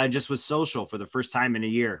anyway, because I just was social for the first time in a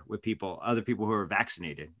year with other people who were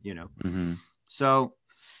vaccinated, you know? So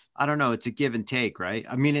I don't know. It's a give and take, right?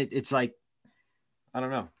 I mean, it's like, I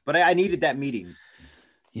don't know, but I needed that meeting.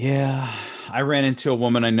 Yeah. I ran into a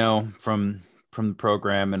woman I know from the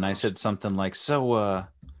program, and I said something like, so,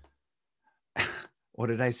 what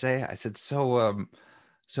did I say? I said, so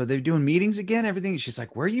they're doing meetings again, everything. She's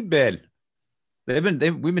like, where you been? We've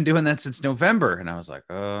been doing that since November. And I was like,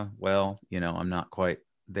 well, you know, I'm not quite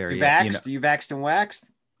there yet. You vaxxed and waxed?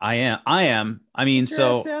 I am. I mean,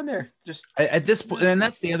 so down there, just at this point, and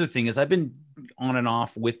that's the other thing is I've been on and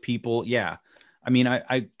off with people. Yeah. I mean,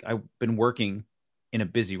 I've been working in a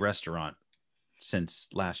busy restaurant since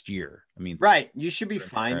last year. I mean, right. You should be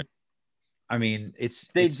fine. I mean,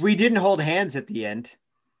 we didn't hold hands at the end.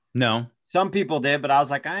 No. Some people did, but I was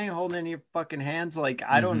like, I ain't holding any fucking hands. Like,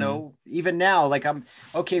 I don't know. Even now, like, I'm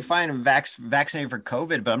okay, fine. I'm vaccinated for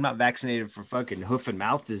COVID, but I'm not vaccinated for fucking hoof and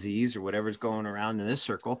mouth disease or whatever's going around in this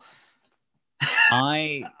circle.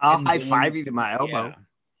 I'll high five you to my elbow.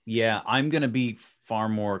 Yeah, I'm going to be far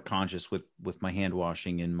more conscious with my hand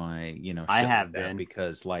washing and my, you know, I have been,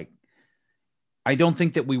 because like, I don't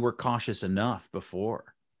think that we were cautious enough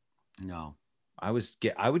before. No. I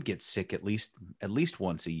would get sick at least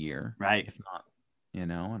once a year, right? If not, you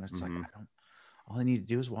know. And it's like all I need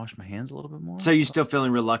to do is wash my hands a little bit more. So you still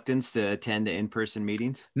feeling reluctance to attend the in-person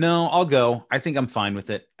meetings? No, I'll go. I think I'm fine with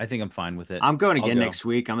it. I'm going again next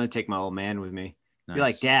week. I'm gonna take my old man with me. Nice. Be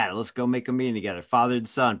like, Dad, let's go make a meeting together. Father and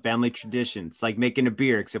son, family tradition. It's like making a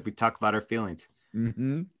beer, except we talk about our feelings.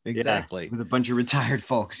 Exactly. Yeah, with a bunch of retired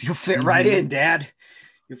folks. You'll fit right in, Dad.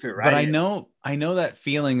 But I know that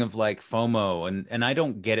feeling of like FOMO, and I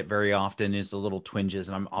don't get it very often, is the little twinges,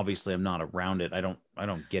 and I'm not around it. I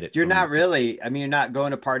don't get it. You're not really. I mean, you're not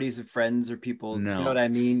going to parties with friends or people. No. You know what I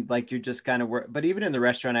mean? Like you're just kind of but even in the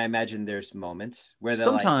restaurant, I imagine there's moments where they're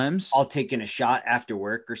sometimes like all taking a shot after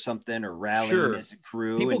work or something, or rallying as a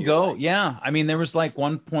crew. People go, like, yeah. I mean, there was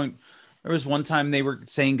one time they were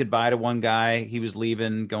saying goodbye to one guy. He was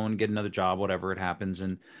leaving, going to get another job, whatever it happens,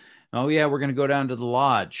 and oh yeah, we're gonna go down to the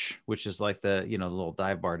lodge, which is like the little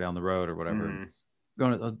dive bar down the road or whatever.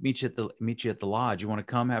 Going to meet you at the lodge. You want to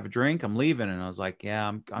come have a drink? I'm leaving. And I was like, yeah,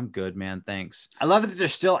 I'm good, man. Thanks. I love that they're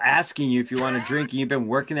still asking you if you want to drink, and you've been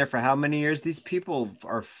working there for how many years? These people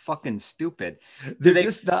are fucking stupid.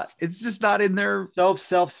 It's just not in their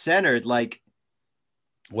self-centered. Like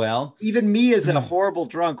Well, even me as a horrible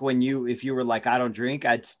drunk, if you were like, I don't drink,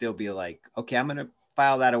 I'd still be like, okay, I'm going to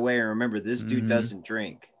file that away. And remember, this dude doesn't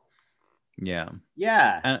drink. Yeah.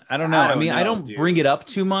 Yeah. I don't know. I mean, I don't dude. bring it up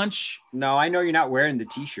too much. No, I know you're not wearing the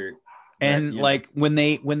t-shirt. And like when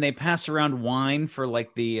they pass around wine for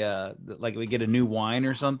like like we get a new wine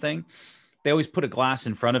or something, they always put a glass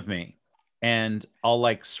in front of me and I'll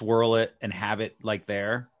like swirl it and have it like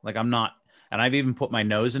there. Like I'm not, and I've even put my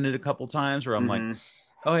nose in it a couple times where I'm like,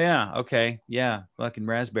 oh yeah, okay, yeah, fucking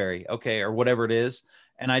raspberry, okay, or whatever it is.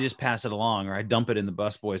 And I just pass it along, or I dump it in the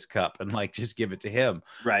busboy's cup and like just give it to him.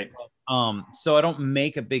 Right. So I don't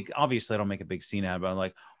make a big scene out of it. I'm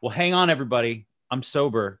like, well, hang on, everybody, I'm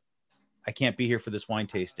sober. I can't be here for this wine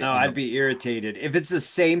tasting. No, I'd be irritated. If it's the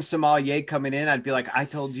same sommelier coming in, I'd be like, I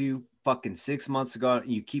told you fucking 6 months ago,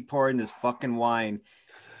 you keep pouring this fucking wine.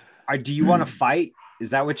 Do you want to fight?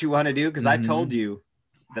 Is that what you want to do? Because I told you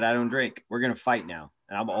that I don't drink. We're going to fight now.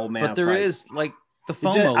 And I'm an old man. But there is like the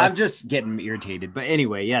FOMO. I'm just getting irritated. But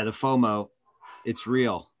anyway, yeah, the FOMO, it's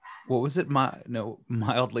real. What was it?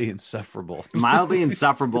 Mildly insufferable. Mildly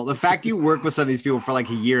insufferable. The fact you work with some of these people for like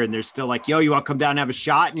a year and they're still like, yo, you want to come down and have a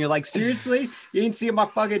shot? And you're like, seriously? You ain't seeing my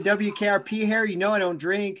fucking WKRP hair? You know I don't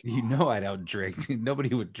drink. You know I don't drink.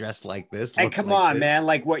 Nobody would dress like this. Hey, come on, man.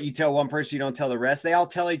 Like what you tell one person, you don't tell the rest. They all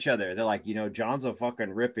tell each other. They're like, John's a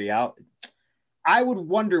fucking rip you out. I would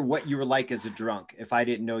wonder what you were like as a drunk if I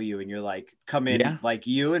didn't know you and you're like come in like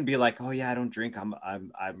you and be like, oh yeah, I don't drink.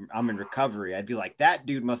 I'm in recovery. I'd be like, that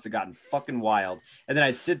dude must have gotten fucking wild. And then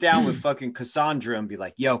I'd sit down with fucking Cassandra and be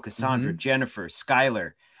like, yo, Cassandra, Jennifer,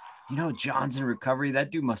 Skylar, John's in recovery. That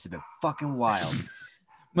dude must have been fucking wild.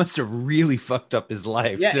 Must have really fucked up his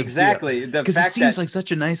life. Yeah, exactly. Because he seems like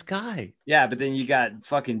such a nice guy. Yeah, but then you got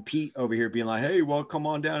fucking Pete over here being like, hey, well, come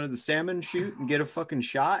on down to the salmon shoot and get a fucking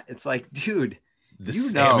shot. It's like, dude. The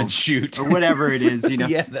salmon shoot or whatever it is,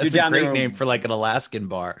 Yeah, that's a great name for like an Alaskan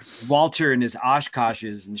bar. Walter and his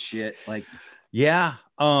Oshkoshes and shit. Like, yeah.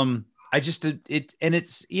 I just and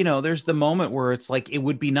it's there's the moment where it's like it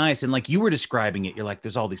would be nice, and like you were describing it, you're like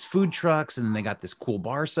there's all these food trucks and then they got this cool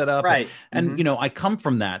bar set up, right? And I come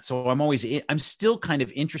from that, so I'm still kind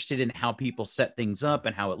of interested in how people set things up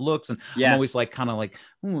and how it looks, and I'm always like kind of like,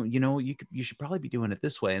 you should probably be doing it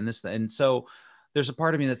this way and this, and so. There's a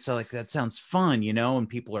part of me that's like, that sounds fun, and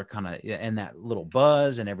people are kind of in that little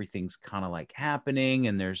buzz and everything's kind of like happening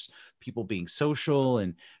and there's people being social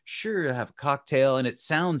and sure have a cocktail and it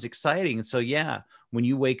sounds exciting. And so, yeah, when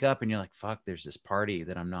you wake up and you're like, fuck, there's this party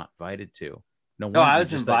that I'm not invited to. No, I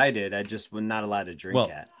was invited. I just was not allowed to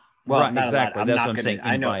drink at. Well, right, exactly. That's what I'm saying.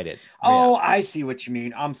 Invited. Oh, I see what you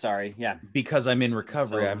mean. I'm sorry. Yeah. Because I'm in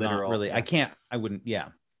recovery. I'm not really, I wouldn't. Yeah.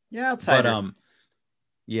 Yeah. Outside. But,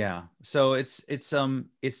 yeah. So it's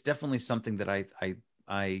definitely something that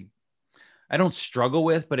I don't struggle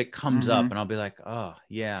with, but it comes up and I'll be like, oh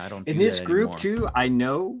yeah, I don't do in this that group anymore. Too. I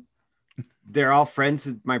know they're all friends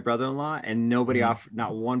with my brother-in-law and nobody offered,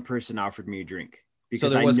 not one person offered me a drink.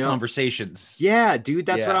 Because so there was conversations. Yeah, dude.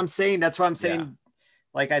 That's what I'm saying. That's why I'm saying,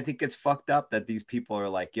 like, I think it's fucked up that these people are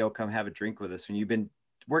like, yo, come have a drink with us when you've been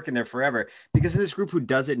working there forever. Because in this group who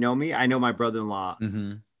doesn't know me, I know my brother-in-law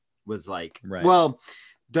was like, well,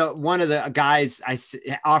 one of the guys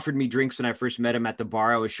offered me drinks when I first met him at the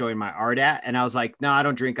bar I was showing my art at. And I was like, no, I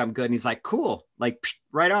don't drink. I'm good. And he's like, cool. Like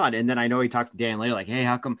right on. And then I know he talked to Dan later, like, hey,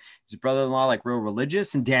 how come his brother-in-law like real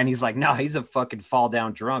religious? And Danny's like, no, he's a fucking fall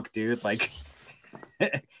down drunk, dude. Like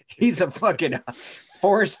he's a fucking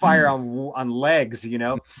forest fire on legs,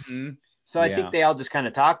 So I think they all just kind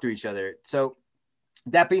of talk to each other. So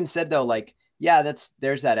that being said though, like, yeah,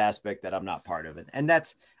 there's that aspect that I'm not part of it. And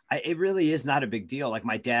it really is not a big deal. Like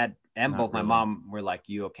my dad and both my mom were like,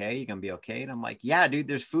 you okay? You gonna be okay? And I'm like, yeah, dude,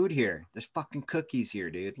 there's food here. There's fucking cookies here,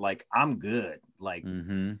 dude. Like I'm good. Like,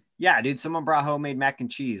 yeah, dude, someone brought homemade mac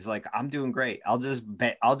and cheese. Like I'm doing great. I'll just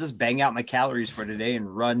bang out my calories for today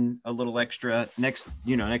and run a little extra next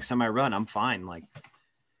time I run, I'm fine. Like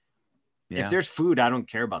if there's food, I don't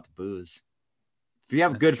care about the booze. If you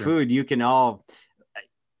have good food, you can I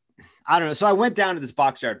don't know. So I went down to this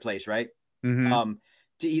Boxyard place, right?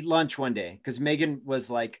 To eat lunch one day because Megan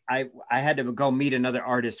was like, I had to go meet another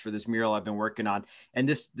artist for this mural I've been working on. And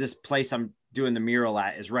this place I'm doing the mural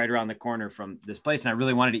at is right around the corner from this place. And I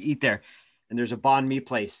really wanted to eat there. And there's a banh mi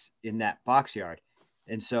place in that Boxyard.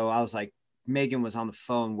 And so I was like, Megan was on the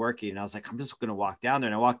phone working and I was like, I'm just going to walk down there.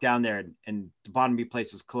 And I walked down there and the banh mi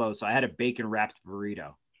place was closed. So I had a bacon wrapped burrito.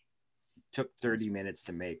 It took 30 minutes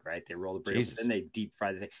to make, right? They rolled the burrito, then they deep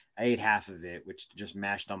fried the thing. I ate half of it, which just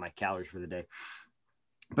mashed all my calories for the day.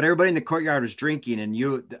 But everybody in the courtyard was drinking, and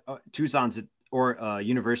Tucson's or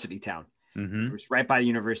university town. Mm-hmm. It was right by the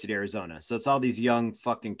University of Arizona. So it's all these young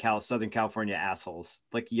fucking Southern California assholes,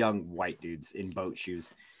 like young white dudes in boat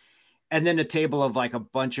shoes. And then a table of like a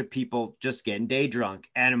bunch of people just getting day drunk.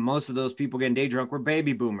 And most of those people getting day drunk were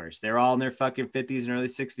baby boomers. They were all in their fucking 50s and early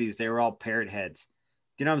 60s. They were all parrot heads.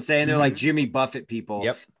 You know what I'm saying? They're like Jimmy Buffett people.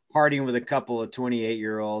 Yep. Partying with a couple of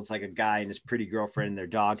 28-year-olds, like a guy and his pretty girlfriend and their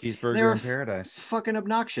dog. Cheeseburger in paradise. Fucking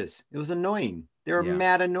obnoxious. It was annoying. They were Yeah.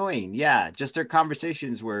 mad annoying. Yeah. Just their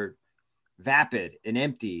conversations were vapid and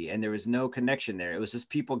empty, and there was no connection there. It was just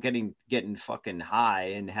people getting fucking high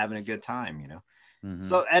and having a good time, you know? Mm-hmm.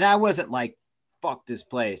 So, and I wasn't like, fuck this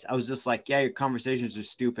place. I was just like, yeah, your conversations are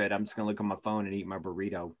stupid. I'm just going to look at my phone and eat my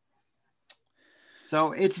burrito.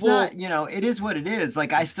 So it's not, you know, it is what it is.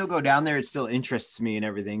 Like, I still go down there. It still interests me and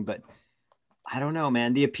everything, but I don't know,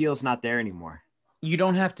 man. The appeal's not there anymore. You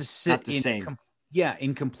don't have to sit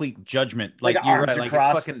in complete judgment. Like you're right. Like,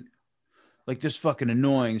 it's fucking, like this fucking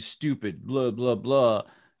annoying, stupid, blah, blah, blah.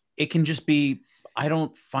 It can just be, I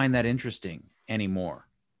don't find that interesting anymore.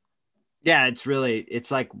 Yeah,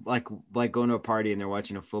 it's like going to a party and they're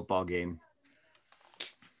watching a football game.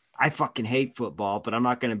 I fucking hate football, but I'm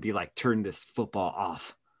not going to be like, turn this football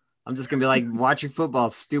off. I'm just going to be like, watching football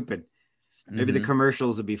is stupid. Maybe the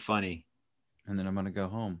commercials will be funny. And then I'm going to go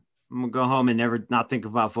home. I'm going to go home and never not think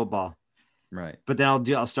about football. Right. But then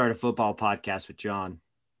I'll start a football podcast with John.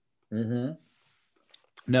 Mm-hmm.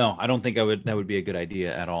 No, I don't think that would be a good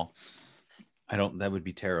idea at all. That would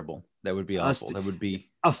be terrible. That would be awful. That would be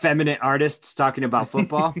effeminate artists talking about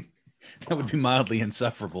football. That would be mildly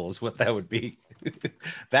insufferable is what that would be.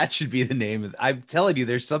 That should be the name. I'm telling you,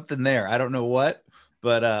 there's something there. I don't know what,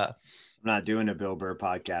 but I'm not doing a Bill Burr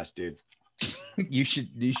podcast, dude. you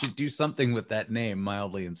should do something with that name,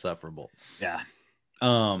 mildly insufferable. Yeah.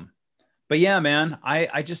 But yeah, man,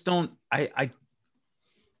 I just don't, I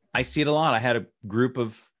see it a lot. I had a group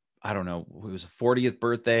of, I don't know, it was a 40th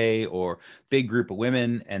birthday or big group of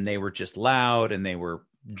women, and they were just loud and they were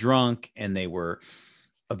drunk and they were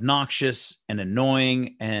obnoxious and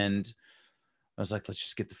annoying. And I was like, let's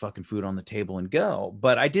just get the fucking food on the table and go.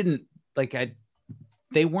 But I didn't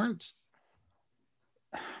there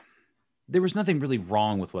was nothing really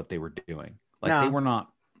wrong with what they were doing. They were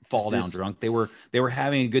not down drunk. They were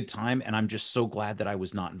having a good time. And I'm just so glad that I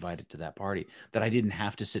was not invited to that party, that I didn't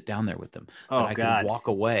have to sit down there with them, that I could walk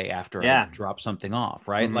away after I dropped something off.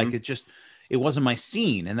 Right. Mm-hmm. It wasn't my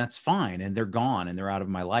scene, and that's fine. And they're gone and they're out of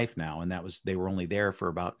my life now. And they were only there for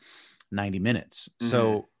about 90 minutes. Mm-hmm.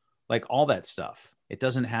 So all that stuff, it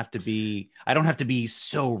doesn't have to be, I don't have to be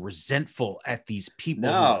so resentful at these people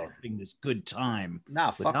who are having this good time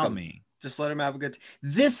without me. Just let them have a good time.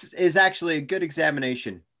 This is actually a good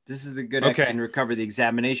examination. This is the good Exit and Recover, the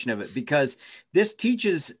examination of it, because this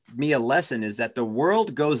teaches me a lesson, is that the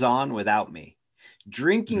world goes on without me.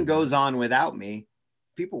 Drinking goes on without me.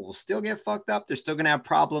 People will still get fucked up. They're still going to have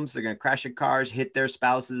problems. They're going to crash their cars, hit their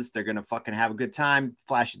spouses. They're going to fucking have a good time,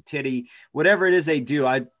 flash a titty, whatever it is they do.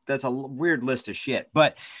 That's a weird list of shit,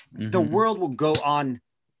 but the world will go on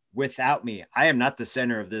without me. I am not the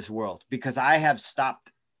center of this world, because I have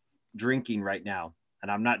stopped drinking right now,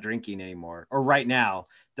 and I'm not drinking anymore, or right now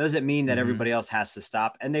doesn't mean that everybody else has to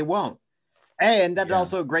stop, and they won't. And that's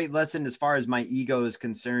also a great lesson as far as my ego is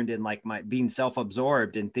concerned, and my being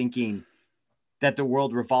self-absorbed and thinking that the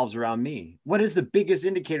world revolves around me. What is the biggest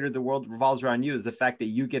indicator the world revolves around you? Is the fact that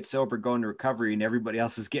you get sober, go into recovery, and everybody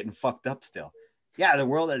else is getting fucked up still. Yeah, the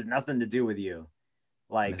world has nothing to do with you.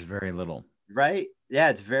 It's very little. Right? Yeah,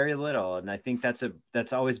 it's very little. And I think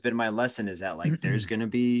that's always been my lesson, is that there's going to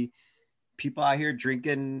be people out here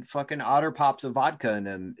drinking fucking Otter Pops of vodka and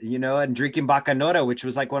and drinking Bacanora, which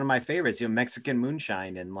was one of my favorites, Mexican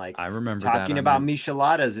moonshine, and I remember talking about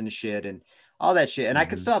micheladas and shit and all that shit. And I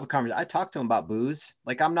could still have a conversation. I talk to him about booze.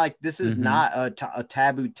 I'm like, this is not a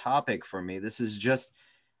taboo topic for me. This is just,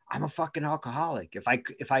 I'm a fucking alcoholic. If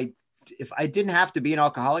I didn't have to be an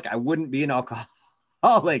alcoholic, I wouldn't be an alcoholic.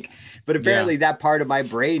 But apparently that part of my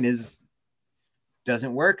brain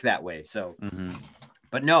doesn't work that way. So,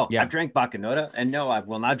 but no, I've drank Bacanora, and no, I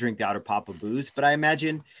will not drink the Outer Papa booze. But I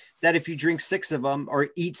imagine that if you drink 6 of them or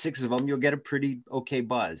eat 6 of them, you'll get a pretty okay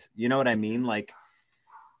buzz. You know what I mean?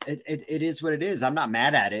 It is what it is. I'm not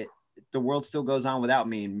mad at it. The world still goes on without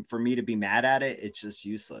me. And for me to be mad at it, it's just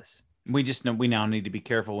useless. We now need to be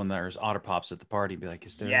careful when there's Otter Pops at the party. Be like,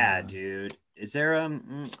 is there? Yeah, dude. Is there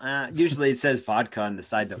usually it says vodka on the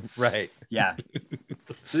side though. Right. Yeah.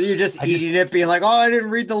 So you're just eating it, being like, oh, I didn't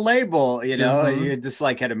read the label. You just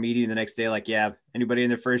had a meeting the next day. Anybody in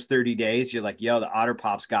the first 30 days? You're like, yo, the Otter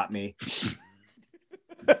Pops got me.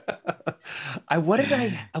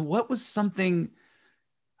 What was something?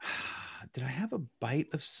 did I have a bite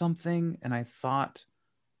of something? And I thought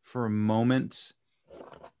for a moment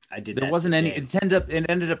I did. There that wasn't today. any. It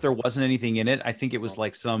ended up there wasn't anything in it. I think it was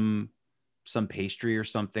like some pastry or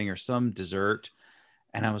something or some dessert.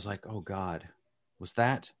 And I was like, oh God, was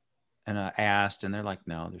that? And I asked, and they're like,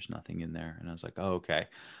 no, there's nothing in there. And I was like, oh, okay.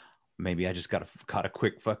 Maybe I just caught a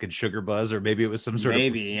quick fucking sugar buzz, or maybe it was some sort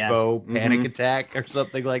of placebo panic attack or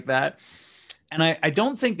something like that. And I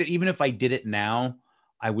don't think that even if I did it now,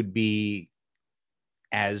 I would be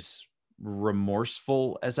as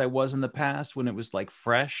remorseful as I was in the past when it was like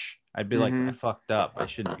fresh. I'd be like, I fucked up. I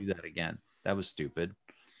shouldn't do that again. That was stupid.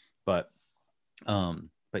 But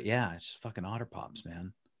yeah, it's just fucking Otter Pops,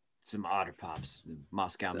 man. Some Otter Pops,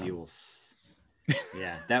 Moscow Mules.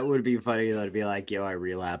 Yeah, that would be funny though, to be like, yo, I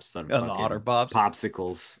relapsed on the Otter Pops.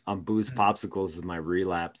 Popsicles. On booze popsicles is my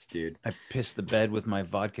relapse, dude. I pissed the bed with my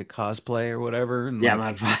vodka cosplay or whatever. And yeah,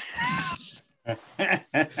 like,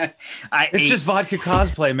 it's just vodka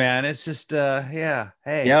cosplay, man. It's just yeah.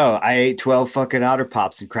 Hey. Yo, I ate 12 fucking Otter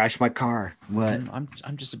Pops and crashed my car. What? I'm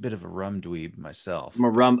just a bit of a rum dweeb myself. I'm a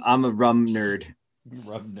rum nerd.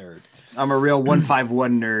 Rum nerd. I'm a real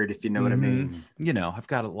 151 nerd, if you know what I mean. You know, I've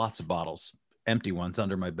got lots of bottles, empty ones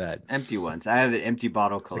under my bed. Empty ones. I have an empty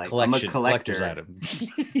bottle collection. I'm a collector's item.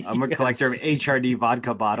 I'm a collector of HRD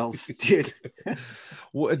vodka bottles, dude.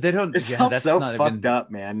 Well, they don't. It's all so fucked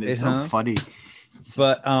up, man. It's so funny.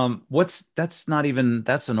 But that's not even,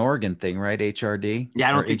 that's an Oregon thing, right? HRD. Yeah,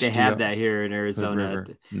 I don't think they have that here in Arizona.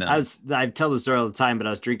 No. I tell the story all the time, but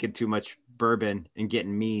I was drinking too much bourbon and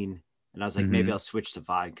getting mean. And I was like, maybe I'll switch to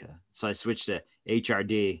vodka. So I switched to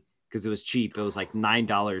HRD because it was cheap. It was like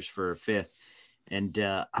 $9 for a fifth. And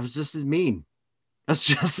I was just as mean. I was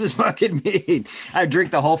just as fucking mean. I'd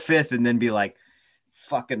drink the whole fifth and then be like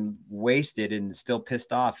fucking wasted and still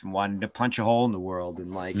pissed off and wanting to punch a hole in the world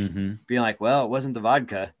and like being like, well, it wasn't the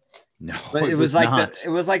vodka. No, but it was like it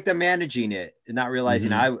was like the managing it and not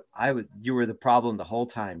realizing you were the problem the whole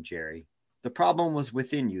time, Jerry. The problem was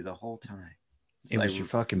within you the whole time. It was your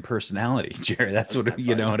fucking personality, Jerry. That's what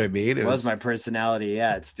you know what I mean. It was my personality.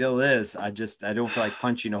 Yeah, it still is. I don't feel like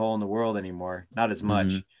punching a hole in the world anymore. Not as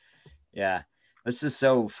much. Yeah. This is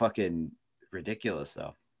so fucking ridiculous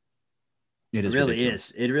though. It really ridiculous.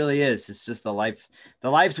 Is. It really is. It's just the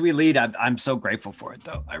lives we lead. I'm so grateful for it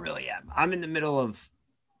though. I really am. I'm in the middle of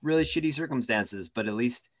really shitty circumstances, but at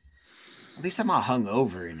least I'm not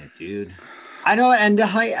hungover in it, dude. I know, and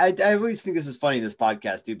I always think this is funny, this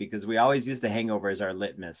podcast, dude, because we always use the hangover as our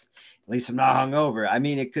litmus. At least I'm not hungover. I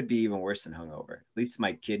mean, it could be even worse than hungover. At least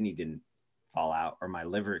my kidney didn't fall out or my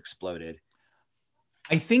liver exploded.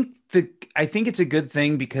 I think it's a good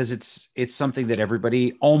thing because it's something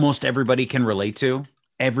that almost everybody can relate to.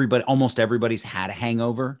 Almost everybody's had a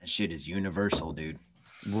hangover. That shit is universal, dude.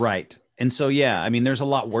 Right. And so, yeah, I mean, there's a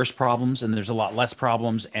lot worse problems and there's a lot less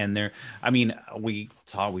problems. And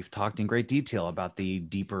we've talked in great detail about the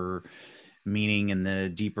deeper meaning and the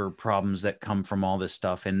deeper problems that come from all this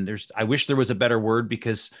stuff. And I wish there was a better word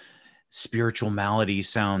because spiritual malady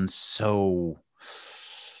sounds so,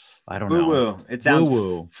 I don't know. Woo-woo. It sounds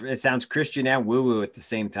woo-woo. It sounds Christian and woo-woo at the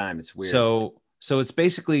same time. It's weird. So it's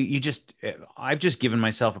basically I've just given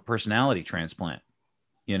myself a personality transplant.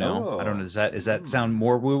 You know, I don't know. Does that sound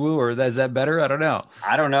more woo-woo or is that better? I don't know.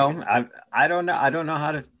 I don't know. I don't know. I don't know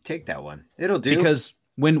how to take that one. It'll do. Because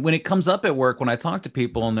when it comes up at work, when I talk to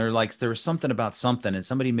people and they're like, there was something about something and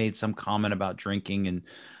somebody made some comment about drinking and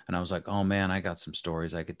I was like, oh man, I got some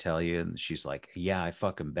stories I could tell you. And she's like, yeah, I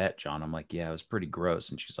fucking bet, John. I'm like, yeah, it was pretty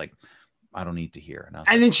gross. And she's like, I don't need to hear.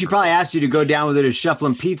 And then she probably asked you to go down with it as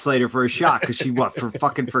Shuffling Pete's later for a shot because she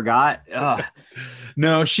fucking forgot. Ugh.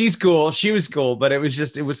 No, she's cool. She was cool, but it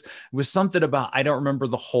was something about, I don't remember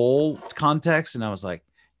the whole context. And I was like,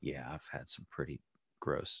 yeah, I've had some pretty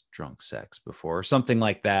gross drunk sex before or something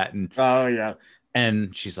like that. And oh yeah.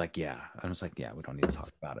 And she's like, yeah. I was like, yeah, we don't need to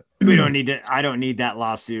talk about it. We don't need to. I don't need that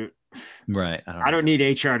lawsuit. Right. I don't need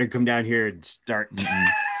HR to come down here and start.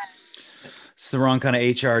 It's the wrong kind of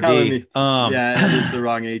HRD. Yeah, it is the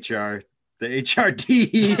wrong HR. The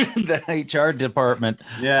HRD. The HR department.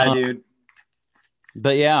 Yeah, dude.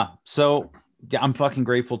 But yeah, so yeah, I'm fucking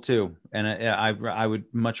grateful too. And I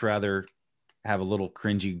would much rather have a little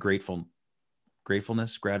cringy gratitude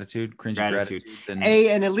than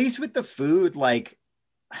and at least with the food, like,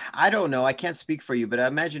 I don't know. I can't speak for you, but I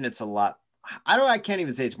imagine it's a lot. I can't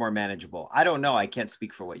even say it's more manageable. I don't know. I can't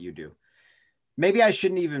speak for what you do. Maybe I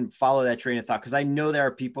shouldn't even follow that train of thought because I know there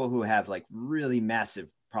are people who have like really massive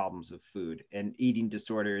problems with food and eating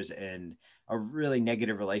disorders and are really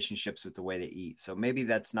negative relationships with the way they eat. So maybe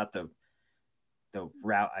that's not the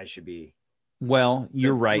route I should be Well,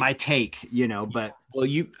 you're right. My take, you know, but well,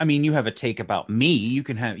 you have a take about me. You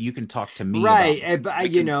can talk to me. right. About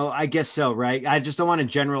But you know, I guess so. Right. I just don't want to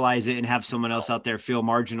generalize it and have someone else out there feel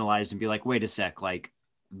marginalized and be like, wait a sec, like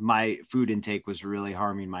my food intake was really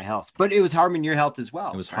harming my health, but it was harming your health as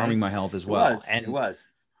well. It was harming my health as well. It was.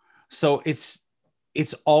 So it's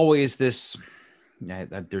always this.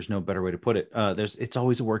 There's no better way to put it. It's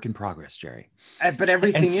always a work in progress, Jerry. But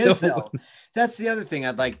everything is though. That's the other thing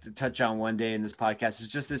I'd like to touch on one day in this podcast is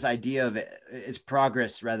just this idea of it's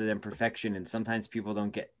progress rather than perfection. And sometimes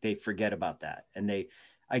people they forget about that. And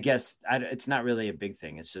I guess it's not really a big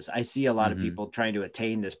thing. It's just, I see a lot of people trying to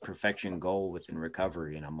attain this perfection goal within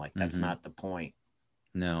recovery. And I'm like, that's not the point.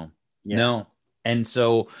 No. And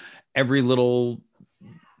so every little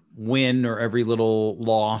win or every little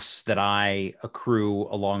loss that I accrue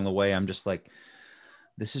along the way, I'm just like,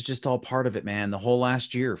 this is just all part of it, man. The whole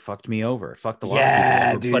last year fucked me over. It fucked a lot of people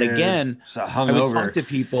over. Dude. But again, I would talk to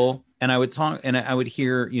people and I would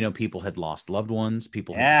hear, people had lost loved ones,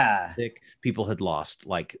 people had been sick, people had lost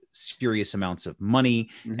like serious amounts of money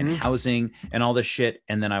and housing and all this shit.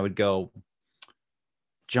 And then I would go,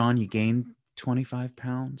 John, you gained 25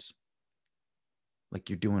 pounds. Like,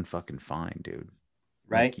 you're doing fucking fine, dude.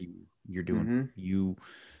 Right. Like you're doing, you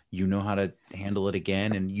know how to handle it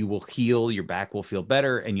again, and you will heal. Your back will feel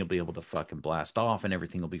better and you'll be able to fucking blast off and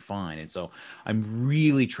everything will be fine. And so I'm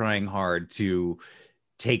really trying hard to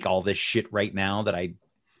take all this shit right now that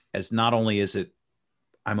not only is it,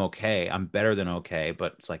 I'm okay, I'm better than okay,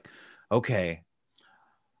 but it's like, okay,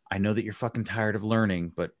 I know that you're fucking tired of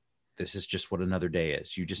learning, but this is just what another day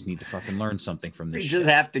is. You just need to fucking learn something from this. You just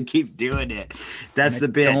have to keep doing it. That's the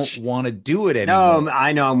bitch. I don't want to do it anymore. No,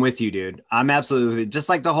 I know. I'm with you, dude. I'm absolutely with you. Just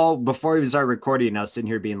like before we started recording, I was sitting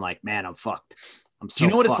here being like, man, I'm fucked. I'm so Do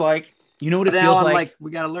you know what fucked. it's like? You know what it But feels now I'm like? We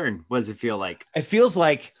got to learn. What does it feel like? It feels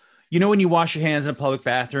like, when you wash your hands in a public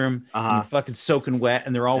bathroom and you're fucking soaking wet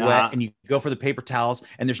and they're all wet and you go for the paper towels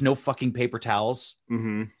and there's no fucking paper towels.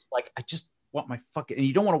 Like, I just want my fucking, and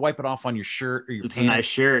you don't want to wipe it off on your shirt or your pants. It's a nice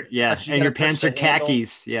shirt. Yeah. And your pants are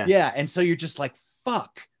khakis. Yeah. Yeah. And so you're just like,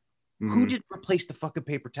 fuck. Who did replace the fucking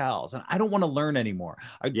paper towels? And I don't want to learn anymore.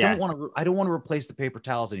 I don't want to replace the paper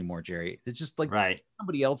towels anymore, Jerry. It's just like,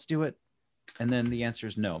 somebody else do it. And then the answer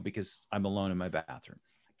is no, because I'm alone in my bathroom.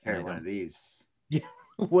 I carry one of these. Yeah.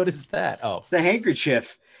 What is that? Oh, the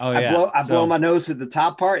handkerchief. Oh yeah. I blow my nose with the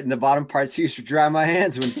top part, and the bottom part's used to dry my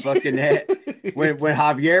hands when fucking when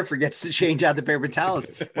Javier forgets to change out the paper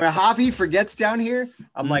towels. When Javi forgets down here,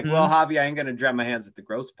 I'm like, well, Javi, I ain't gonna dry my hands with the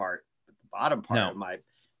gross part, but the bottom part of my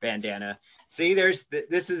bandana. See,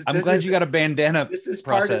 I'm glad you got a bandana. This is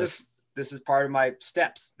part of my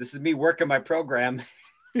steps. This is me working my program.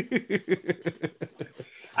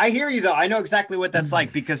 I hear you though. I know exactly what that's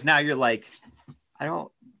like, because now you're like,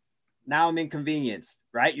 now I'm inconvenienced,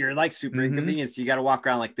 right? You're like super inconvenienced. You got to walk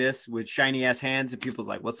around like this with shiny ass hands, and people's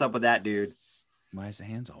like, what's up with that, dude? Why is the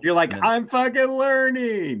hands all? You're like, I'm fucking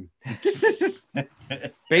learning.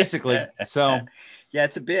 Basically. So yeah,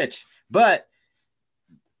 it's a bitch. But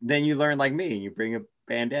then you learn like me and you bring a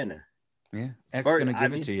bandana. Yeah. X is going to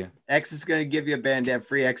give it to you. X is going to give you a bandana,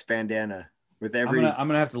 free X bandana. With every I'm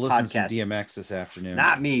gonna have to listen podcast. to some DMX this afternoon.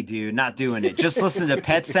 Not me, dude. Not doing it. Just listen to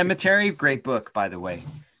Pet Cemetery. Great book, by the way.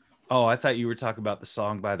 Oh, I thought you were talking about the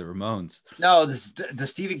song by the Ramones. No, the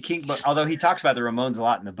Stephen King book. Although he talks about the Ramones a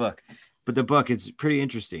lot in the book, but the book is pretty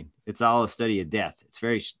interesting. It's all a study of death. It's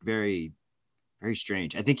very, very, very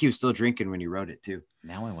strange. I think he was still drinking when he wrote it too.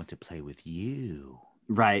 Now I want to play with you.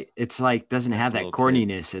 Right. It's like doesn't have that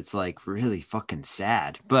corniness. Kid. It's like really fucking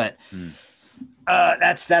sad. But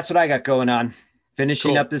that's what I got going on.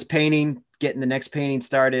 Finishing up this painting, getting the next painting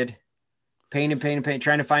started. Painting,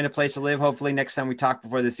 trying to find a place to live. Hopefully next time we talk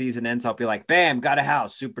before the season ends, I'll be like, bam, got a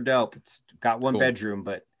house. Super dope. It's got one bedroom,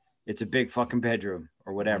 but it's a big fucking bedroom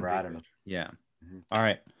or whatever. I don't know. Yeah. All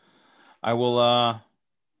right. I will,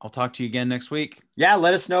 I'll talk to you again next week. Yeah.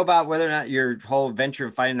 Let us know about whether or not your whole adventure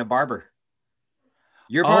of finding a barber.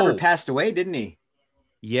 Your barber passed away, didn't he?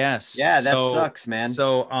 Yes. Yeah. That sucks, man.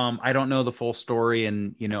 So, I don't know the full story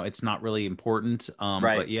and, it's not really important.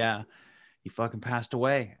 But yeah, he fucking passed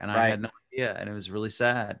away and I had no idea. And it was really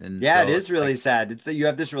sad. And yeah, it is really sad. It's that you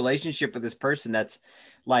have this relationship with this person that's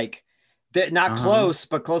like not close,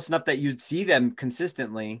 but close enough that you'd see them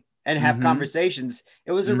consistently and have conversations.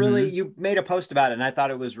 It was you made a post about it and I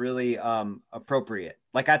thought it was really appropriate.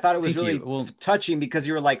 Like, I thought it was touching because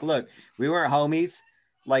you were like, look, we weren't homies.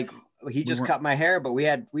 Like, he just cut my hair, but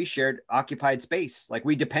we shared occupied space. Like,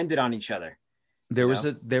 we depended on each other. There was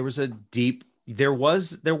a deep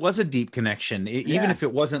connection, even if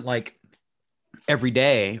it wasn't like every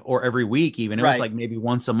day or every week. Even it was Right. like maybe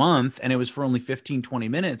once a month, and it was for only 15, 20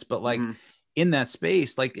 minutes. But like in that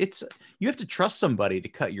space, like you have to trust somebody to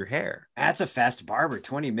cut your hair. That's a fast barber.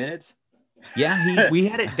 20 minutes. Yeah, we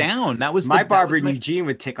had it down. That was my barber in Eugene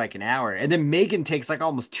would take like an hour, and then Megan takes like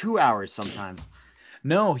almost 2 hours sometimes.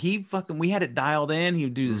 No, we had it dialed in. He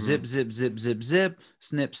would do zip, zip, zip, zip, zip,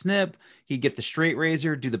 snip, snip. He'd get the straight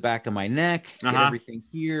razor, do the back of my neck, get everything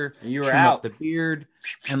here. And you were trim out. up the beard,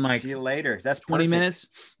 and like see you later. That's 20 perfect. minutes,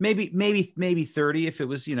 maybe 30 if it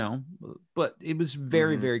was, but it was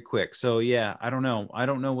very, very quick. So yeah, I don't know. I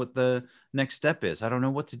don't know what the next step is. I don't know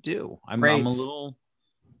what to do. I'm a little,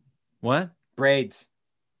 what? Braids.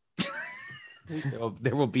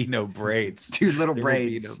 There will be no braids. Two little there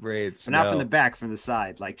braids. Will be no braids. But not from the back, from the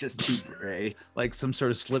side. Like just two braids. Like some sort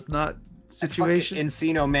of Slipknot situation.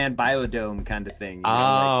 Encino Man Biodome kind of thing.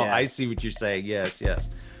 I see what you're saying. Yes.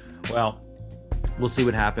 Well, we'll see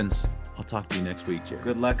what happens. I'll talk to you next week, Jerry.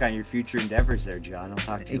 Good luck on your future endeavors there, John. I'll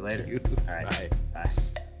talk to you later. All right. Bye.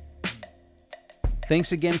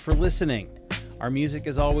 Thanks again for listening. Our music,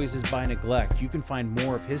 as always, is by Neglect. You can find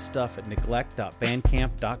more of his stuff at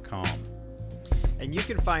neglect.bandcamp.com. And you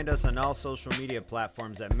can find us on all social media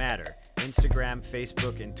platforms that matter: Instagram,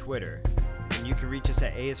 Facebook, and Twitter. And you can reach us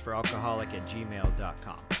at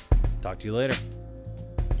aisforalcoholic@gmail.com. Talk to you later.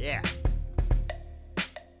 Yeah.